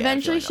 Yeah,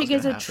 Eventually, she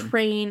gets a happen.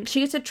 train.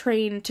 She gets a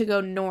train to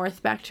go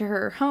north back to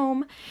her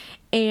home.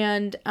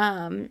 And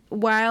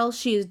while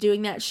she is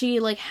doing that, she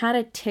like had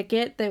a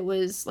ticket that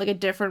was like a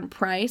different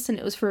price, and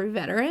it was for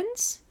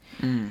veterans.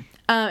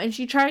 And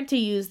she tried to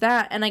use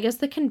that, and I guess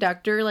the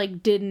conductor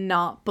like did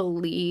not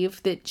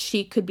believe that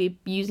she could be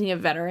using a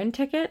veteran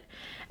ticket.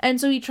 And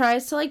so he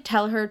tries to like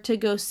tell her to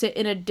go sit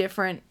in a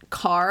different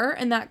car,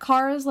 and that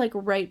car is like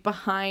right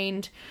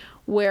behind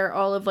where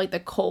all of like the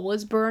coal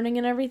is burning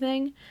and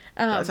everything.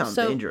 That sounds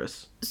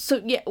dangerous.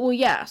 So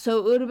yeah, so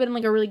it would have been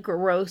like a really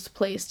gross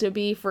place to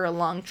be for a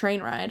long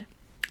train ride.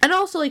 And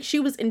also like she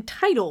was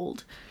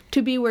entitled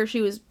to be where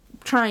she was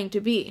trying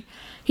to be.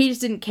 He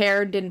just didn't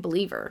care, didn't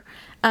believe her.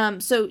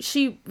 So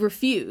she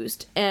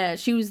refused.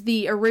 She was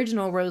the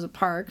original Rosa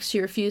Parks.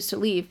 She refused to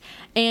leave.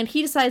 And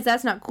he decides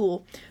that's not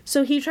cool.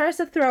 So he tries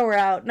to throw her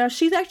out. Now,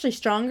 she's actually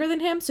stronger than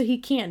him, so he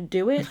can't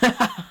do it.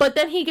 But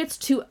then he gets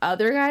 2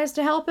 other guys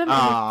to help him,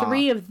 and the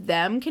 3 of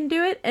them can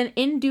do it. And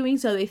in doing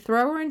so, they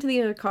throw her into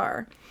the other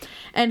car.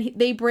 And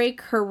they break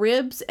her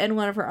ribs and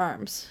one of her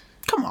arms.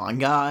 Come on,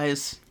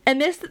 guys.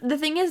 And the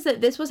thing is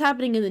that this was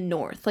happening in the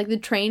north. Like, the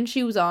train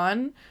she was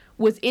on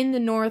was in the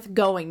north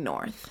going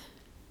north.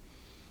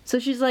 So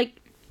she's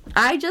like,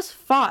 I just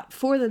fought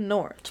for the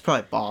North. It's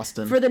probably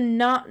Boston.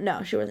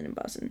 No, she wasn't in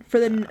Boston.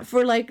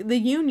 For like the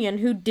Union,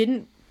 who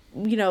didn't,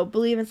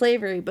 believe in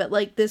slavery, but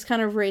like this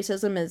kind of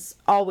racism is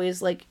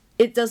always like,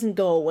 it doesn't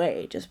go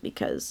away just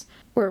because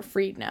we're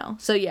freed now.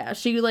 So yeah,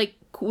 she like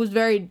was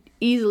very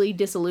easily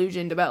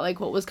disillusioned about like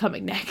what was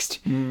coming next.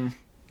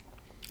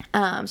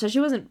 So she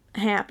wasn't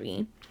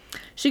happy.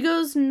 She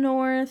goes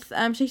north.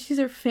 She sees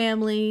her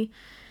family.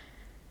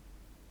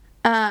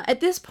 At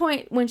this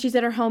point, when she's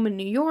at her home in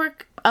New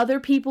York, other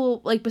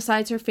people, like,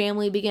 besides her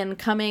family, begin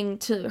coming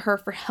to her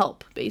for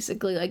help,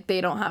 basically. Like,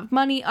 they don't have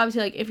money.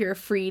 Obviously, like, if you're a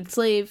freed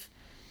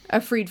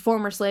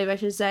former slave, I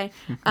should say.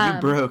 You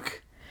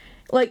broke.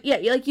 Like, yeah,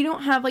 like, you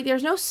don't have, like,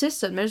 there's no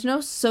system. There's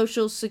no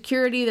social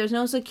security. There's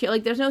no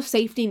there's no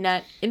safety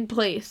net in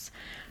place.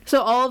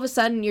 So all of a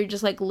sudden, you're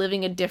just, like,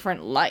 living a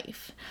different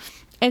life.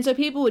 And so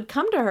people would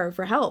come to her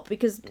for help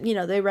because,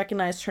 they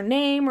recognized her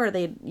name or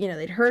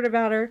they'd heard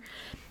about her.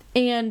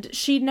 And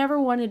she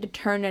never wanted to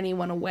turn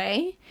anyone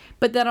away,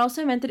 but that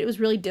also meant that it was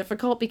really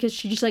difficult because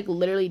she just, like,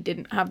 literally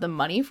didn't have the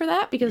money for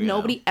that because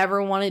nobody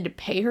ever wanted to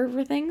pay her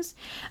for things.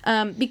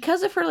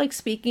 Because of her, like,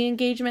 speaking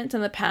engagements in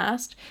the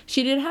past,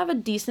 she did have a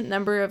decent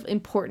number of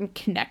important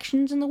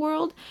connections in the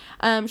world.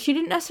 She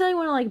didn't necessarily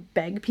want to, like,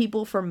 beg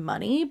people for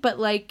money, but,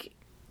 like,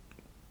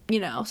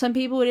 some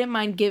people didn't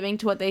mind giving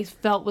to what they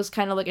felt was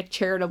kind of like a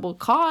charitable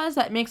cause.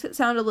 That makes it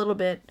sound a little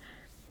bit,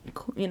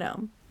 you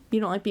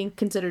don't like being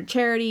considered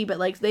charity, but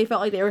like they felt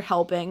like they were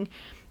helping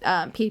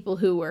people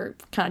who were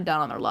kind of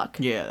down on their luck.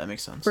 Yeah, that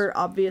makes sense. For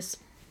obvious,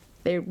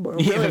 they were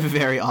really,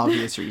 very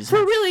obvious reasons.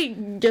 For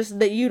really just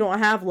that you don't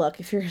have luck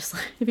if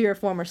you're a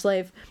former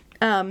slave.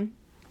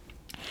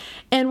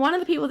 And one of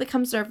the people that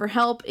comes to her for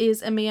help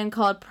is a man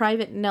called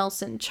Private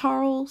Nelson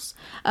Charles.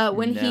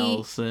 When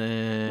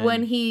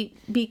he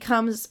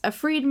becomes a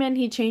freedman,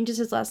 he changes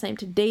his last name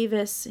to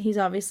Davis. He's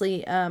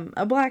obviously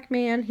a black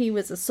man. He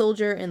was a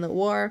soldier in the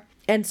war.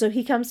 And so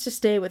he comes to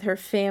stay with her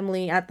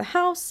family at the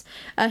house.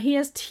 He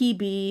has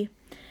TB.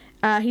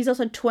 He's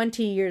also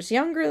 20 years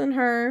younger than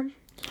her.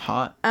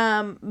 Hot.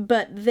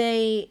 But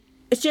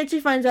she actually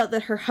finds out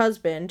that her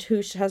husband,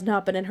 who has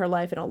not been in her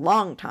life in a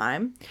long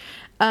time,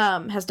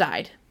 has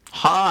died.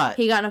 Hot.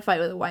 He got in a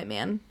fight with a white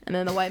man, and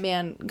then the white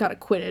man got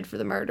acquitted for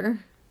the murder.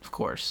 Of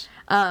course.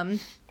 And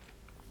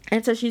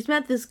so she's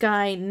met this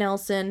guy,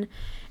 Nelson,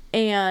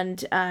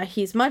 and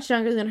he's much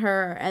younger than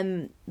her,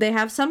 and they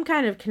have some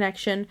kind of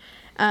connection.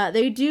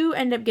 They do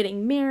end up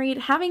getting married.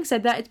 Having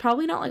said that, it's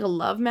probably not like a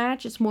love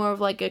match. It's more of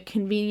like a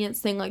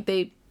convenience thing, like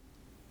they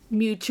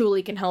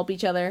mutually can help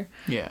each other.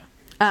 Yeah.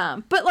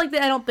 But like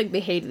I don't think they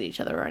hated each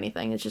other or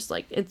anything. It's just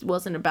like it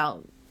wasn't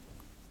about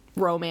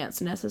romance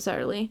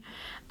necessarily.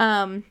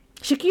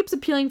 She keeps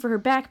appealing for her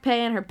back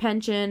pay and her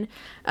pension.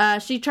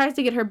 She tries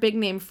to get her big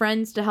name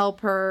friends to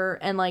help her,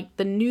 and like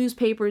the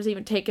newspapers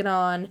even take it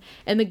on,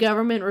 and the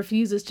government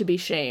refuses to be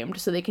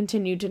shamed, so they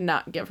continue to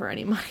not give her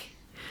any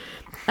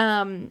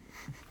money.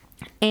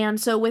 And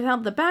so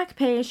without the back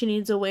pay, she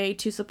needs a way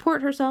to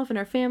support herself and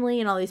her family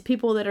and all these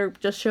people that are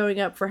just showing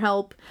up for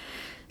help.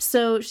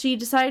 So she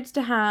decides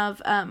to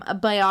have a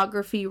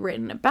biography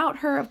written about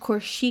her. Of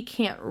course, she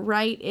can't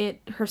write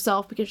it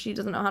herself because she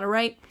doesn't know how to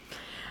write.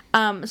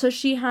 So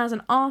she has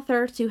an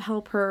author to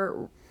help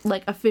her,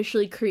 like,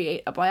 officially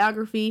create a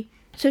biography.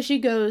 So she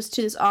goes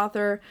to this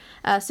author,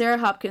 Sarah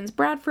Hopkins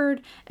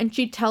Bradford, and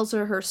she tells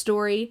her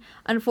story.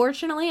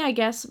 Unfortunately, I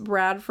guess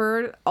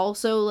Bradford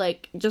also,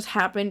 like, just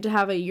happened to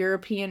have a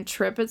European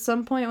trip at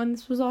some point when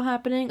this was all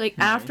happening. Like,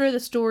 after the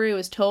story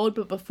was told,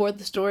 but before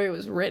the story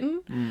was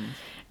written.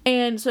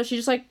 And so she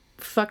just, like,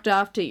 fucked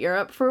off to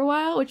Europe for a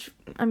while, which,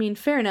 I mean,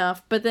 fair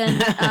enough. But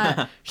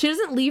then she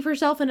doesn't leave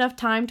herself enough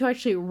time to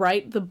actually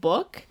write the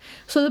book.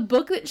 So the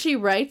book that she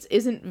writes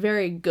isn't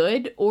very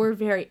good or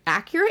very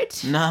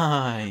accurate.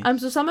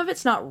 Nice. So some of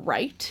it's not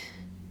right,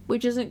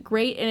 which isn't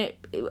great.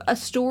 And a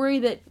story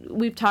that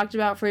we've talked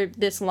about for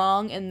this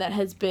long and that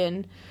has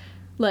been,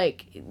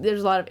 like,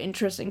 there's a lot of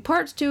interesting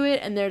parts to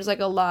it, and there's, like,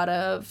 a lot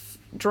of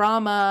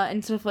drama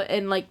and stuff,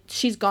 and like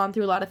she's gone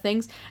through a lot of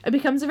things. It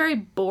becomes a very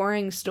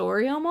boring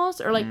story almost,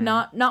 or like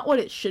not what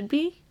it should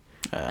be,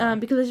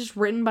 because it's just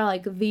written by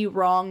like the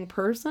wrong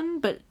person.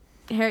 But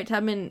Harriet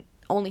Tubman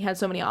only had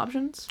so many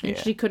options, and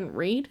she couldn't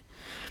read.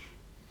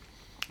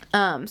 So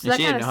and that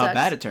she didn't know sucks. how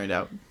bad it turned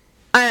out.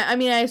 I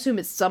mean, I assume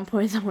at some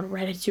point someone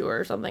read it to her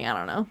or something. I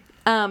don't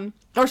know.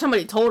 Or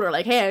somebody told her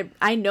like, "Hey,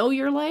 I know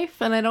your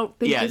life, and I don't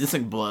think this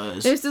thing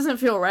blows. This doesn't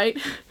feel right."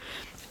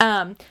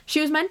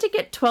 She was meant to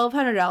get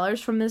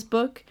 $1,200 from this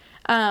book,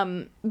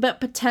 but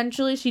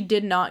potentially she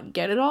did not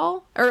get it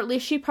all, or at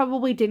least she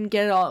probably didn't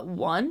get it all at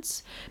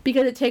once,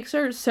 because it takes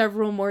her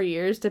several more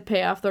years to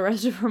pay off the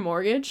rest of her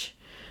mortgage,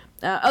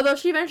 although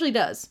she eventually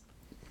does.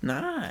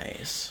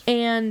 Nice.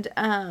 And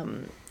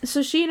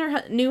so she and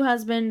her new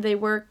husband, they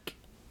work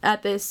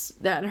at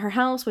her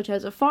house, which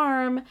has a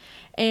farm,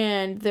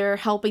 and they're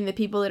helping the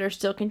people that are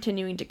still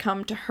continuing to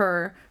come to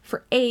her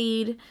for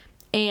aid.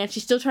 And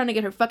she's still trying to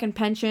get her fucking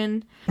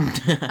pension.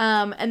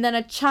 And then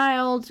a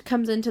child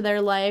comes into their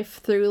life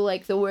through,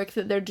 like, the work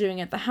that they're doing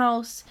at the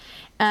house.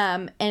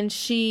 And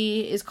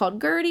she is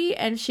called Gertie,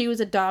 and she was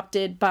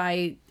adopted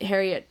by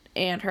Harriet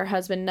and her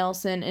husband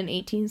Nelson in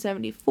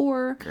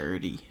 1874.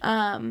 Gertie.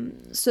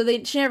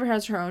 So she never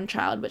has her own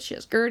child, but she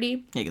has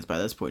Gertie. Yeah, because by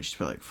this point she's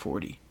probably like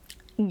 40.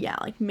 Yeah,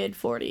 like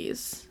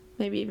mid-40s.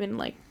 Maybe even,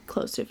 like,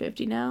 close to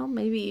 50 now.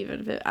 Maybe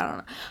even, I don't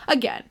know.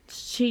 Again,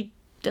 she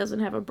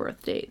doesn't have a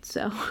birth date,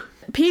 so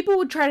people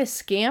would try to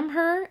scam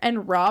her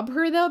and rob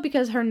her though,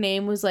 because her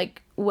name was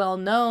like well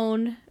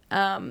known,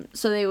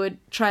 so they would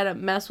try to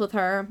mess with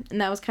her, and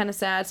that was kind of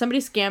sad. Somebody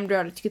scammed her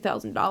out of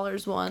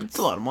 $2,000 once. That's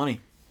a lot of money.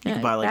 You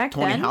could buy like back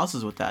 20 then,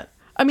 houses with that.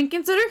 I mean,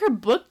 considering her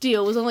book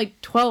deal was only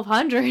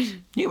 $1,200.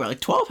 You could buy like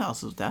 12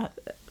 houses with that.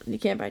 You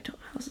can't buy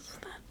 12 houses with that.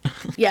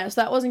 Yeah,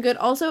 so that wasn't good.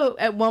 Also,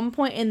 at one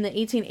point in the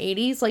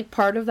 1880s, like,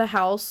 part of the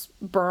house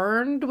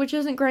burned, which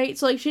isn't great.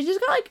 So, like, she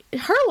just got, like,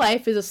 her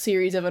life is a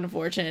series of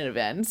unfortunate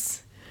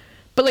events.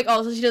 But, like,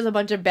 also she does a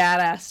bunch of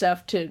badass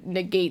stuff to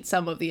negate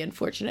some of the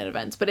unfortunate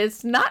events. But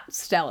it's not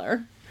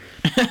stellar.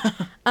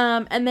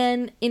 And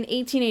then in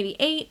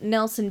 1888,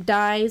 Nelson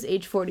dies,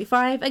 age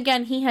 45.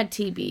 Again, he had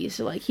TB,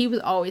 so, like, he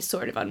was always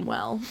sort of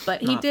unwell.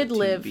 But he did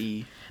live.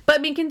 But,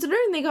 I mean,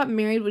 considering they got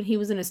married when he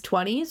was in his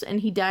 20s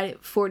and he died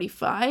at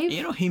 45.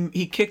 You know,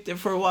 he kicked it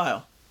for a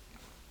while.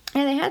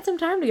 And they had some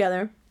time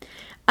together.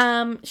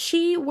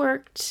 She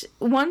worked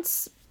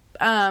once,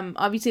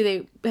 obviously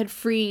they had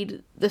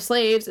freed the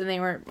slaves and they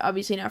were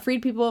obviously not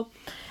freed people.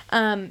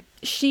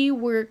 She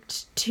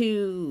worked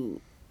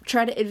to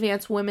try to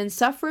advance women's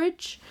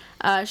suffrage.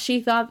 She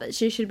thought that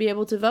she should be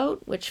able to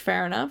vote, which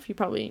fair enough. You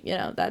probably,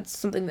 that's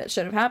something that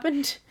should have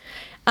happened.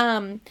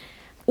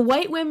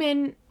 White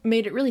women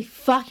made it really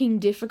fucking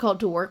difficult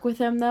to work with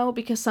them, though,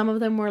 because some of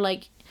them were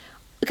like,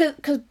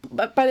 because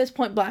by this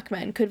point black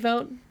men could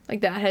vote,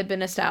 like that had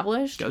been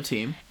established. Go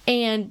team.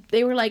 And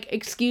they were like,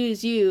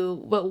 excuse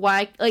you, but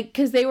why, like,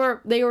 because they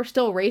were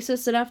still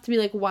racist enough to be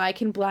like, why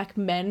can black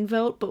men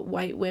vote but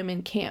white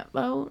women can't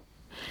vote?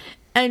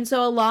 And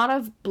so a lot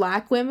of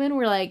black women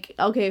were like,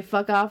 okay,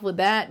 fuck off with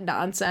that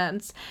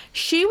nonsense.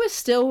 She was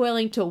still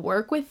willing to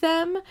work with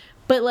them,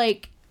 but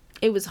like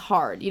it was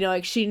hard,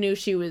 like she knew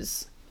she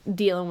was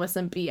dealing with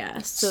some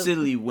BS. So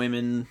silly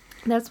women.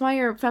 That's why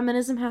your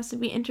feminism has to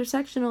be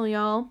intersectional,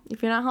 y'all.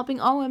 If you're not helping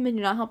all women,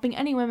 you're not helping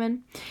any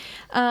women.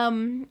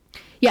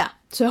 Yeah,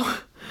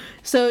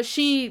 so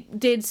she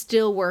did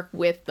still work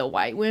with the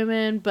white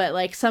women, but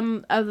like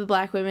some of the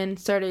black women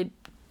started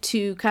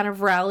to kind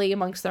of rally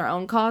amongst their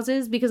own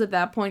causes, because at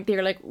that point they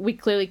were like, we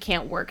clearly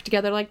can't work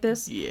together like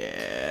this.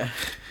 Yeah.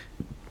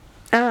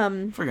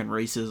 Friggin'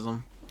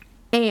 racism.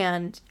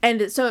 And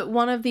so at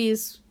one of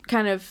these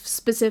kind of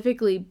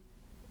specifically,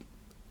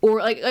 or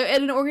like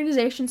at an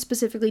organization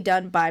specifically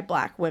done by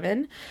black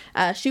women,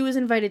 she was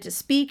invited to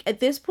speak. At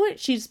this point,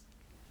 she's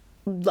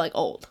like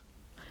old,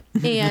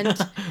 and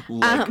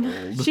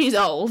old. She's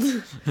old,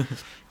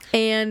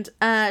 and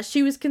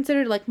she was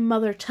considered like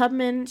Mother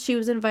Tubman. She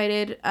was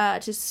invited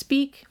to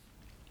speak,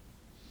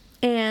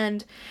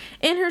 and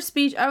in her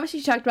speech, obviously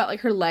she talked about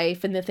like her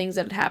life and the things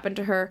that had happened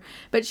to her,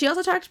 but she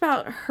also talked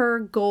about her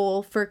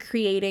goal for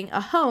creating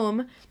a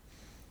home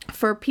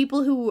for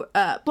people who,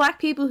 black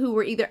people who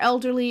were either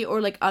elderly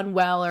or, like,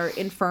 unwell or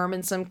infirm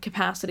in some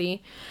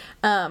capacity.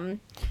 And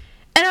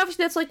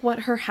obviously that's, like,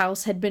 what her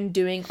house had been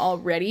doing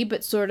already,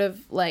 but sort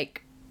of,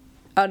 like,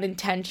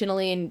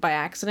 unintentionally and by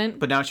accident.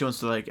 But now she wants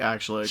to, like,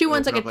 actually... She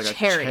wants, like, a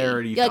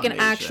charity. Like, an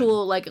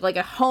actual, like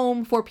a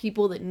home for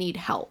people that need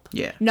help.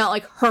 Yeah. Not,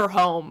 like, her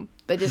home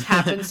that just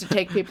happens to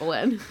take people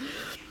in.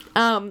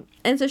 And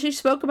so she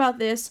spoke about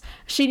this.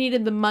 She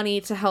needed the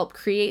money to help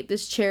create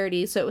this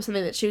charity, so it was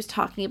something that she was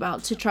talking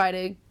about to try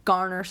to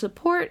garner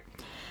support.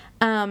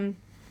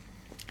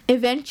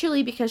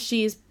 Eventually, because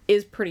she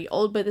is pretty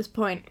old by this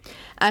point,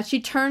 she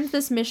turns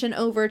this mission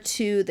over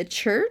to the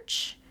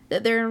church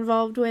that they're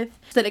involved with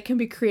so that it can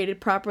be created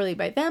properly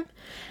by them,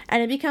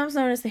 and it becomes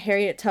known as the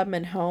Harriet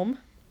Tubman Home,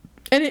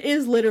 and it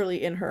is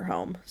literally in her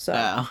home. So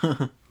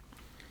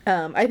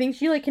I think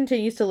she like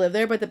continues to live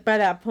there, but by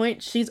that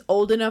point she's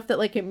old enough that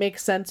like it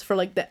makes sense for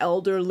like the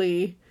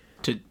elderly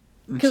she's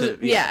going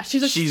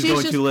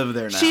to live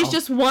there now. She's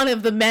just one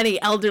of the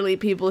many elderly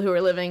people who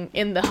are living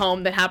in the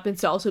home that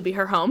happens to also be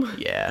her home.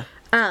 Yeah.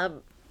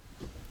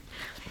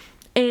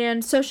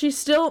 And so she's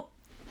still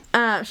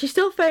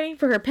fighting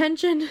for her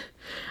pension.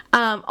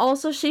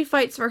 Also, she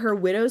fights for her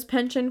widow's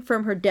pension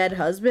from her dead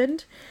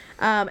husband.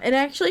 And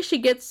actually,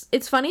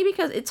 it's funny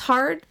because it's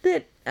hard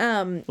that,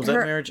 was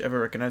that marriage ever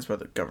recognized by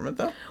the government,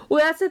 though?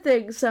 Well, that's the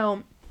thing.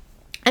 So,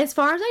 as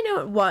far as I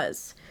know, it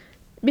was.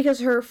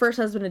 Because her first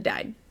husband had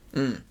died.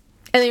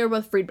 And they were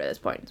both freed by this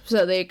point.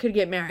 So, they could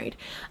get married.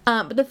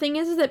 But the thing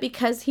is that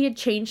because he had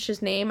changed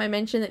his name, I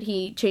mentioned that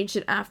he changed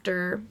it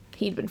after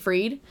he'd been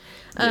freed.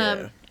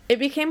 It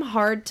became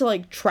hard to,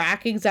 like,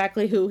 track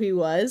exactly who he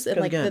was.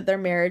 And, like, that their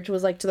marriage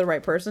was, like, to the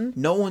right person.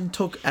 No one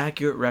took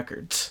accurate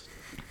records.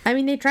 I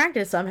mean, they tracked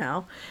it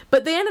somehow.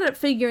 But they ended up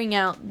figuring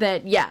out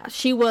that, yeah,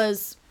 she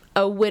was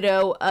a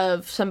widow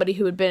of somebody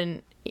who had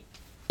been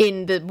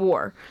in the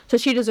war. So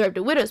she deserved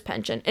a widow's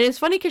pension. And it's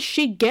funny because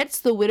she gets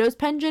the widow's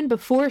pension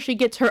before she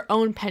gets her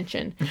own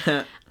pension.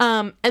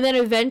 And then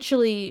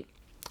eventually,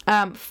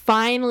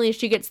 finally,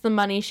 she gets the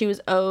money she was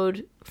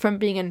owed from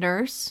being a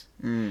nurse.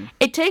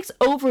 It takes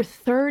over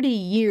 30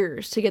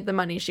 years to get the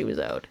money she was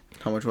owed.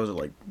 How much was it,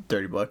 like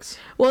 $30?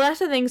 Well, that's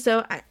the thing.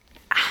 So,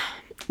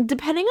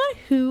 depending on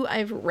who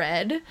I've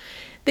read,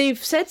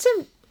 they've said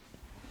some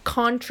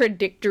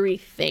contradictory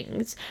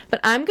things, but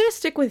I'm gonna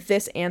stick with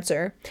this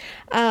answer.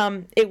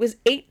 It was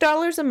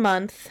 $8 a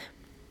month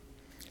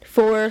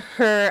for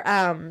her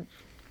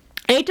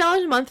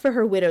 $8 a month for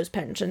her widow's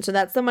pension. So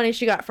that's the money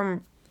she got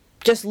from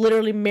just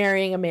literally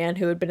marrying a man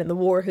who had been in the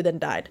war who then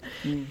died.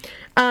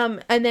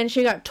 And then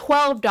she got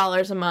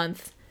 $12 a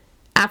month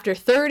after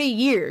 30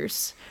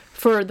 years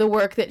for the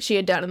work that she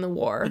had done in the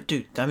war. But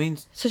dude, that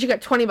means... So she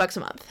got $20 a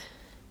month.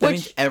 That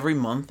means every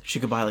month she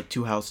could buy like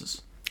 2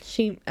 houses.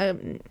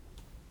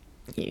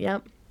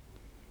 Yep.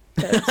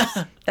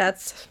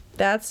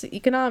 That's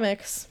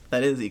economics.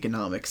 That is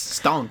economics.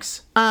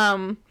 Stonks.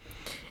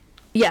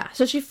 Yeah,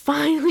 so she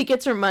finally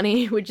gets her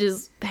money, which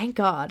is, thank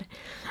God.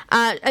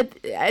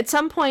 At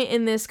some point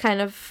in this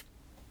kind of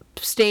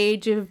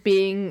stage of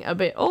being a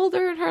bit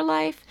older in her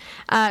life,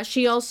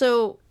 she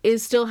also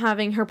is still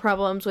having her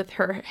problems with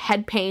her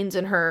head pains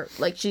and her,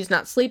 like, she's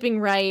not sleeping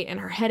right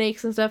and her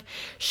headaches and stuff.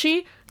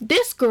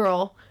 This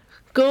girl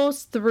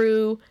goes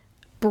through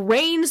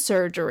brain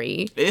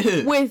surgery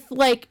with,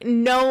 like,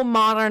 no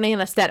modern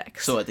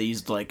anesthetics. So they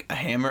used, like, a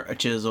hammer, a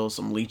chisel,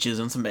 some leeches,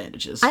 and some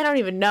bandages. I don't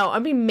even know. I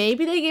mean,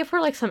 maybe they gave her,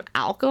 like, some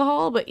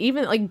alcohol, but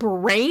even, like,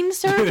 brain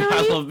surgery? Dude,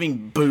 I love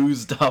being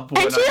boozed up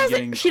when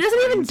and she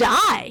doesn't even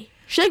die.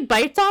 She, like,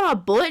 bites on a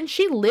bullet and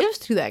she lives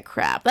through that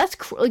crap. That's,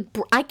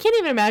 I can't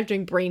even imagine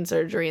doing brain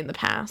surgery in the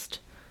past.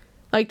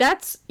 Like,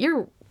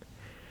 you're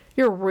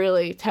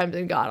really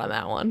tempting God on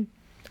that one.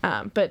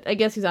 But I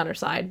guess he's on her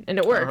side, and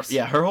it works.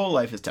 Her whole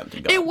life is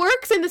tempting God. It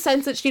works in the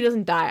sense that she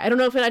doesn't die. I don't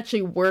know if it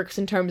actually works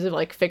in terms of,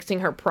 like, fixing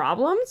her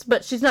problems,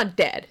 but she's not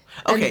dead.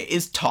 Okay,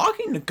 is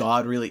talking to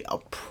God really a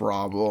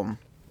problem?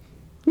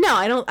 No,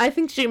 I don't. I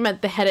think she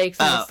meant the headaches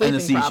and the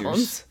sleeping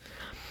problems.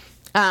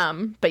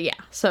 But yeah,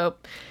 so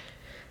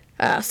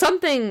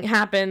something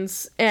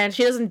happens, and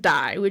she doesn't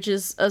die, which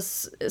is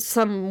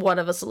somewhat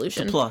of a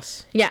solution. It's a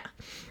plus. Yeah.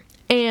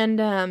 And,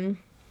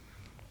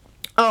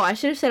 oh, I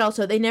should have said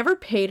also, they never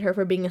paid her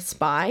for being a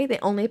spy. They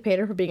only paid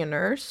her for being a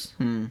nurse,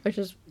 which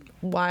is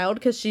wild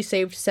because she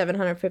saved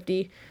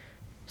 750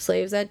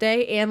 slaves that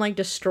day and, like,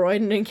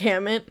 destroyed an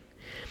encampment.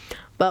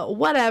 But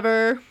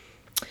whatever.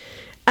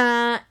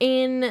 At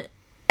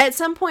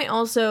some point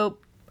also,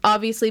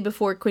 obviously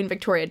before Queen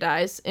Victoria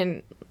dies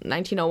in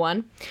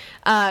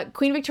 1901,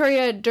 Queen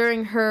Victoria,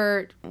 during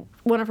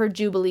one of her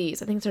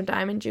jubilees, I think it's her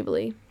Diamond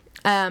Jubilee,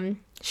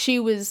 she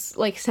was,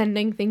 like,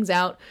 sending things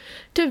out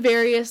to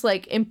various,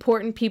 like,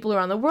 important people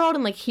around the world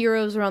and, like,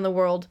 heroes around the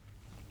world.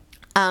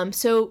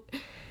 So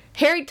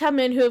Harriet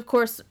Tubman, who, of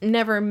course,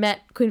 never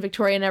met Queen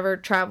Victoria, never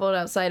traveled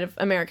outside of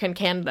America and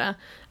Canada,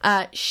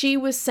 she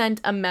was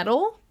sent a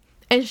medal,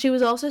 and she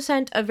was also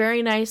sent a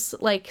very nice,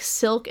 like,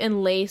 silk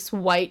and lace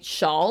white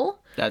shawl.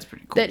 That's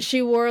pretty cool. That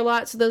she wore a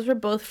lot, so those were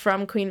both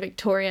from Queen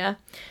Victoria,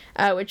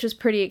 which was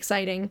pretty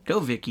exciting. Go,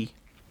 Vicky.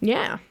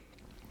 Yeah.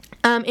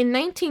 In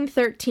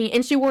 1913,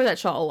 and she wore that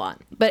shawl a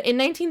lot, but in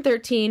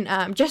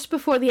 1913, just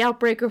before the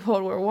outbreak of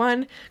World War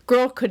I,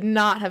 girl could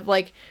not have,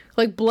 like,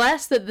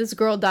 blessed that this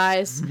girl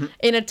dies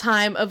in a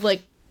time of,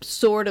 like,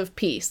 sort of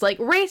peace. Like,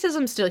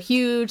 racism's still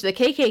huge, the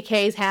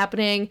KKK is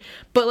happening,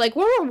 but, like,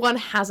 World War I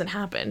hasn't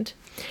happened.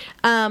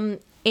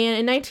 And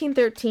in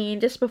 1913,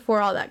 just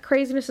before all that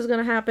craziness is going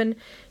to happen,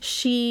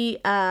 she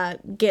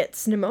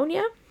gets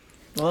pneumonia.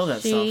 I love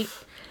that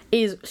stuff.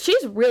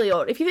 She's really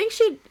old. If you think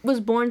she was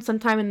born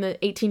sometime in the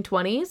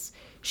 1820s,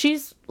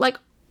 she's like,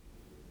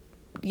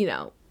 you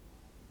know,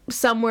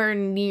 somewhere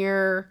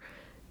near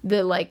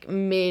the like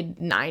mid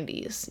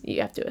 90s,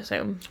 you have to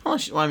assume. Well,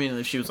 I mean,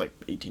 if she was like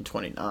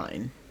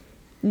 1829.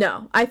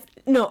 No,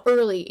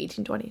 early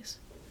 1820s.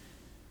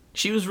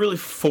 She was really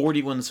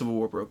 40 when the Civil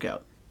War broke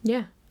out.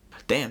 Yeah.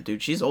 Damn,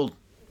 dude, she's old.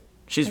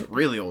 She's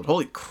really old.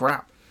 Holy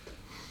crap.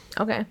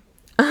 Okay.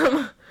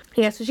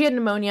 Yeah, so she had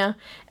pneumonia,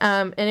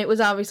 and it was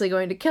obviously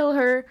going to kill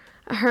her.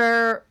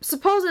 Her,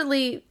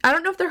 supposedly, I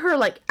don't know if they're her,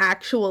 like,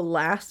 actual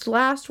last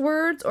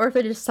words, or if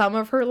it is some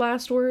of her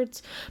last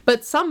words,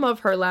 but some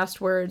of her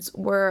last words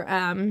were,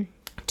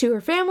 to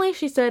her family,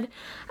 she said,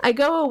 "I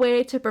go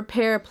away to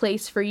prepare a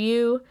place for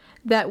you,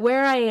 that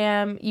where I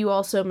am, you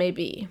also may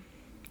be."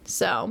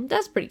 So,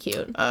 that's pretty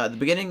cute. The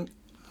beginning,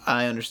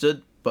 I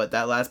understood, but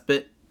that last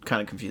bit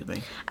kind of confused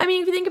me. I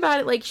mean, if you think about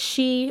it, like,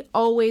 she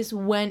always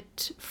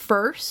went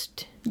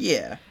first.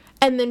 Yeah.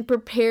 And then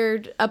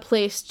prepared a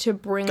place to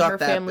bring her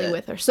family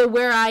with her. So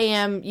where I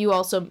am, you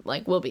also,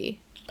 like, will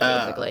be,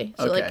 basically.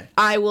 So, okay. like,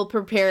 I will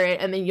prepare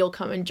it, and then you'll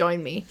come and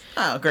join me.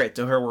 Oh, great.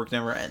 So her work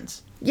never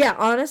ends. Yeah,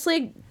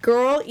 honestly,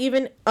 girl,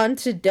 even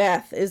unto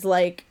death is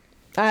like,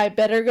 I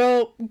better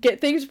go get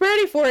things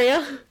ready for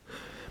you.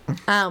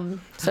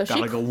 So she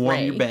gotta go warm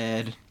your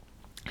bed.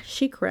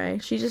 She cray.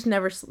 She just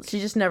never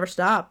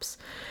stops.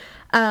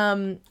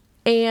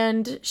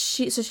 And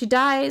she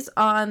dies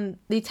on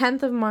the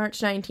 10th of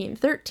March,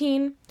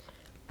 1913,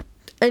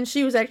 and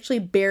she was actually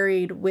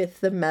buried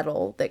with the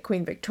medal that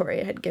Queen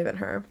Victoria had given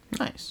her.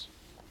 Nice.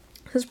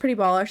 This is pretty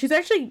baller. She's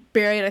actually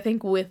buried, I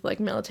think, with,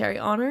 like, military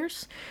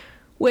honors,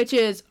 which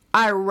is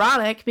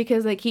ironic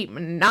because they keep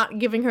not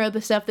giving her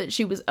the stuff that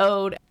she was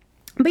owed.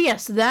 But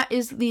yes, that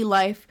is the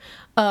life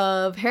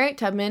of Harriet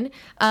Tubman.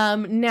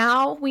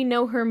 Now we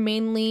know her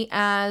mainly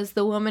as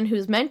the woman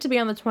who's meant to be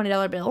on the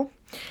 $20 bill.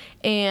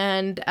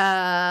 And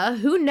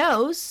who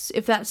knows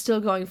if that's still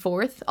going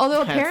forth.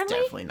 Although apparently...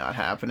 That's definitely not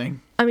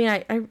happening. I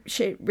mean,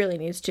 she really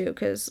needs to,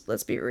 because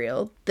let's be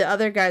real. The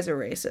other guys are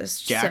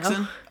racist. Jackson?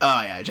 So.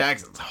 Oh, yeah,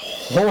 Jackson's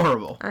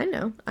horrible. I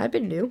know. I've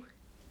been new.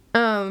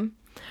 And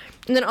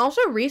then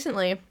also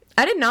recently,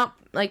 I did not,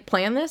 like,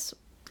 plan this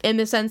in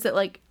the sense that,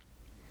 like,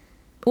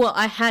 well,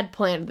 I had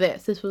planned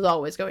this. This was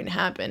always going to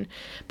happen.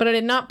 But I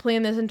did not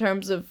plan this in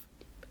terms of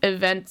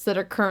events that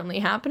are currently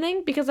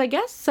happening, because I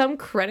guess some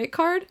credit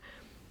card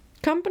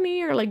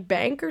company or like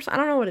bank or I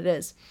don't know what it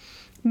is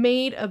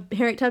made a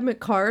Harriet Tubman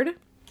card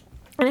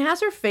and it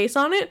has her face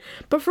on it,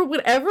 but for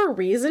whatever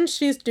reason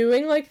she's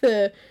doing like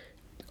the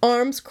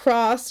arms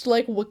crossed,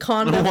 like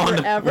Wakanda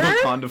forever.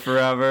 Wakanda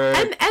forever.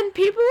 And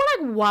people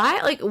were like,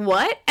 why? Like,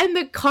 what? And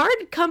the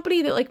card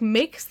company that like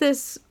makes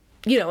this,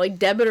 you know, like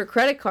debit or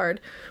credit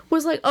card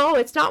was like, oh,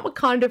 it's not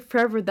Wakanda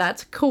forever,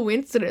 that's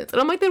coincidence.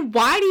 And I'm like, then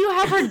why do you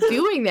have her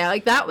doing that?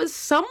 Like, that was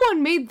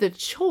someone made the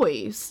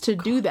choice to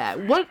do that.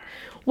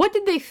 What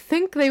did they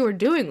think they were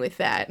doing with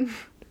that?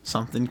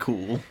 Something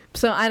cool.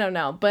 So, I don't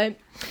know. But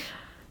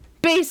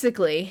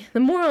basically, the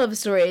moral of the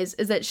story is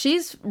that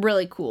she's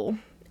really cool.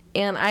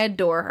 And I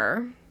adore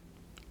her.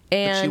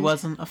 And but she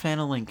wasn't a fan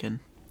of Lincoln.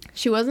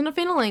 She wasn't a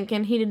fan of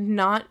Lincoln. He did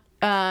not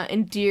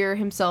endear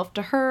himself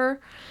to her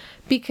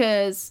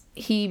because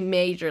he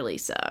majorly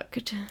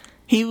sucked.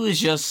 He was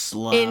just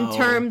slow. In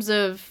terms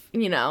of,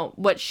 you know,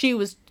 what she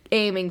was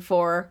aiming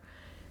for,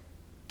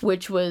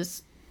 which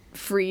was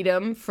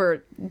freedom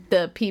for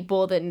the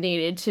people that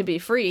needed to be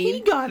freed. He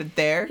got it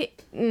there.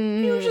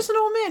 He was just an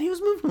old man. He was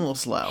moving a little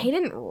slow. He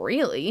didn't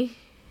really.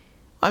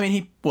 I mean,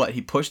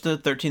 he pushed the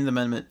 13th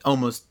Amendment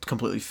almost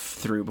completely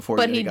through before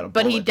he got a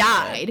bullet. But he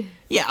died.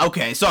 Yeah,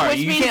 okay, sorry.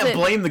 You can't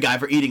blame the guy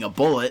for eating a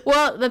bullet.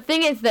 Well, the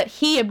thing is that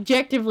he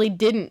objectively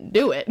didn't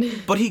do it.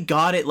 But he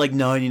got it like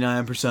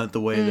 99% the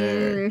way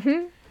there.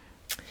 Mm-hmm.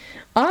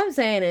 All I'm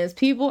saying is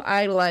people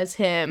idolize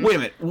him. Wait a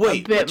minute.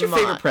 What's your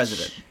favorite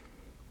president?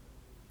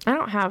 I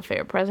don't have a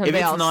favorite president. If they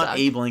it's all not suck.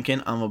 Abe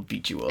Lincoln, I'm gonna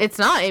beat you up. It's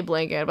not Abe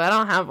Lincoln, but I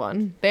don't have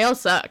one. They all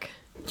suck.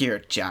 You're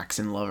a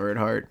Jackson lover at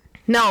heart.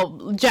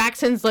 No,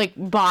 Jackson's like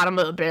bottom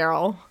of the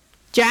barrel.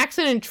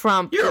 Jackson and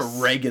Trump. You're a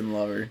Reagan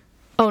lover.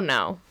 Oh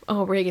no.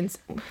 Oh, Reagan's.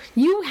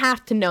 You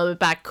have to know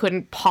that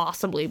couldn't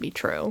possibly be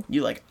true.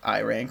 You like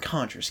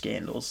Iran-Contra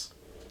scandals.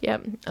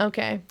 Yep.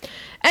 Okay.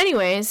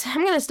 Anyways,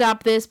 I'm gonna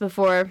stop this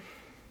before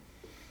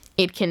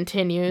it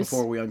continues.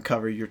 Before we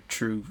uncover your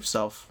true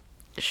self.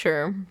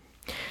 Sure.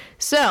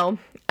 So,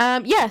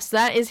 yes,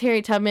 that is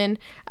Harriet Tubman.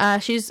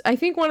 She's, I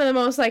think, one of the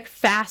most, like,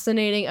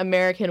 fascinating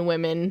American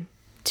women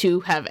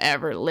to have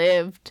ever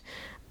lived.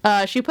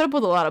 She put up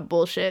with a lot of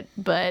bullshit,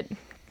 but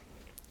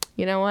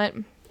you know what?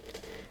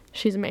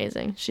 She's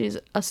amazing. She's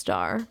a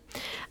star.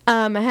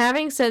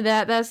 Having said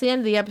that, that's the end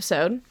of the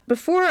episode.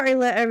 Before I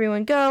let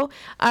everyone go,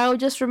 I'll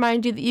just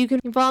remind you that you can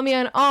follow me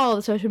on all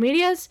the social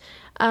medias.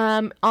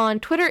 On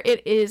Twitter,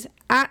 it is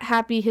at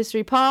Happy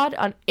History Pod.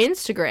 On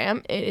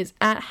Instagram, it is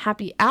at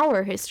Happy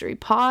Hour History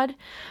Pod.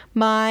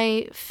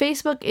 My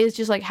Facebook is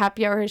just like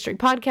Happy Hour History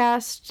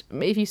Podcast.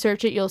 If you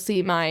search it, you'll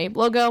see my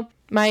logo.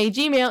 My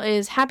Gmail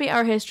is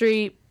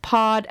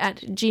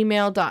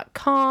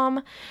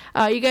happyhourhistorypod@gmail.com.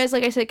 You guys,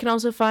 like I said, can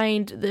also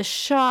find the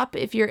shop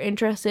if you're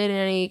interested in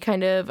any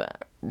kind of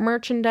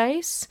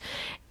merchandise,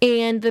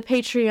 and the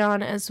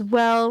Patreon as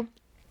well.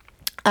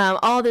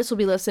 All this will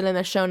be listed in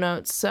the show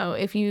notes, so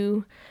if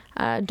you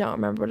don't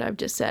remember what I've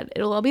just said,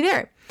 it'll all be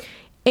there.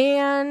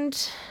 And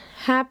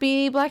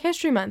happy Black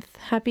History Month.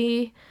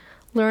 Happy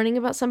learning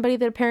about somebody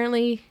that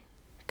apparently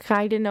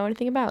I didn't know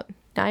anything about.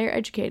 Now you're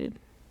educated.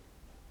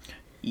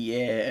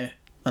 Yeah.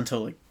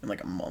 Until in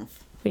like a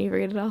month. When you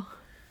forget it all.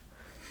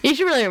 You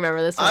should really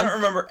remember this one. I don't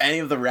remember any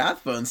of the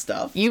Rathbone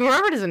stuff. You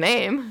remembered his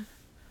name.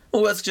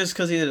 Well, that's just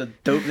because he had a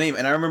dope name,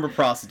 and I remember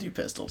prostitute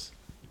pistols.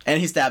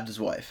 And he stabbed his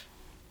wife.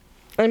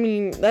 I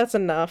mean, that's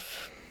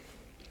enough.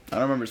 I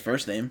don't remember his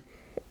first name.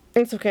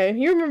 It's okay.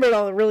 You remembered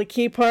all the really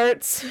key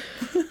parts.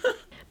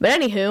 But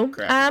anywho,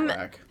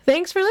 Crack.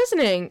 thanks for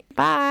listening.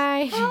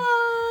 Bye.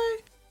 Bye.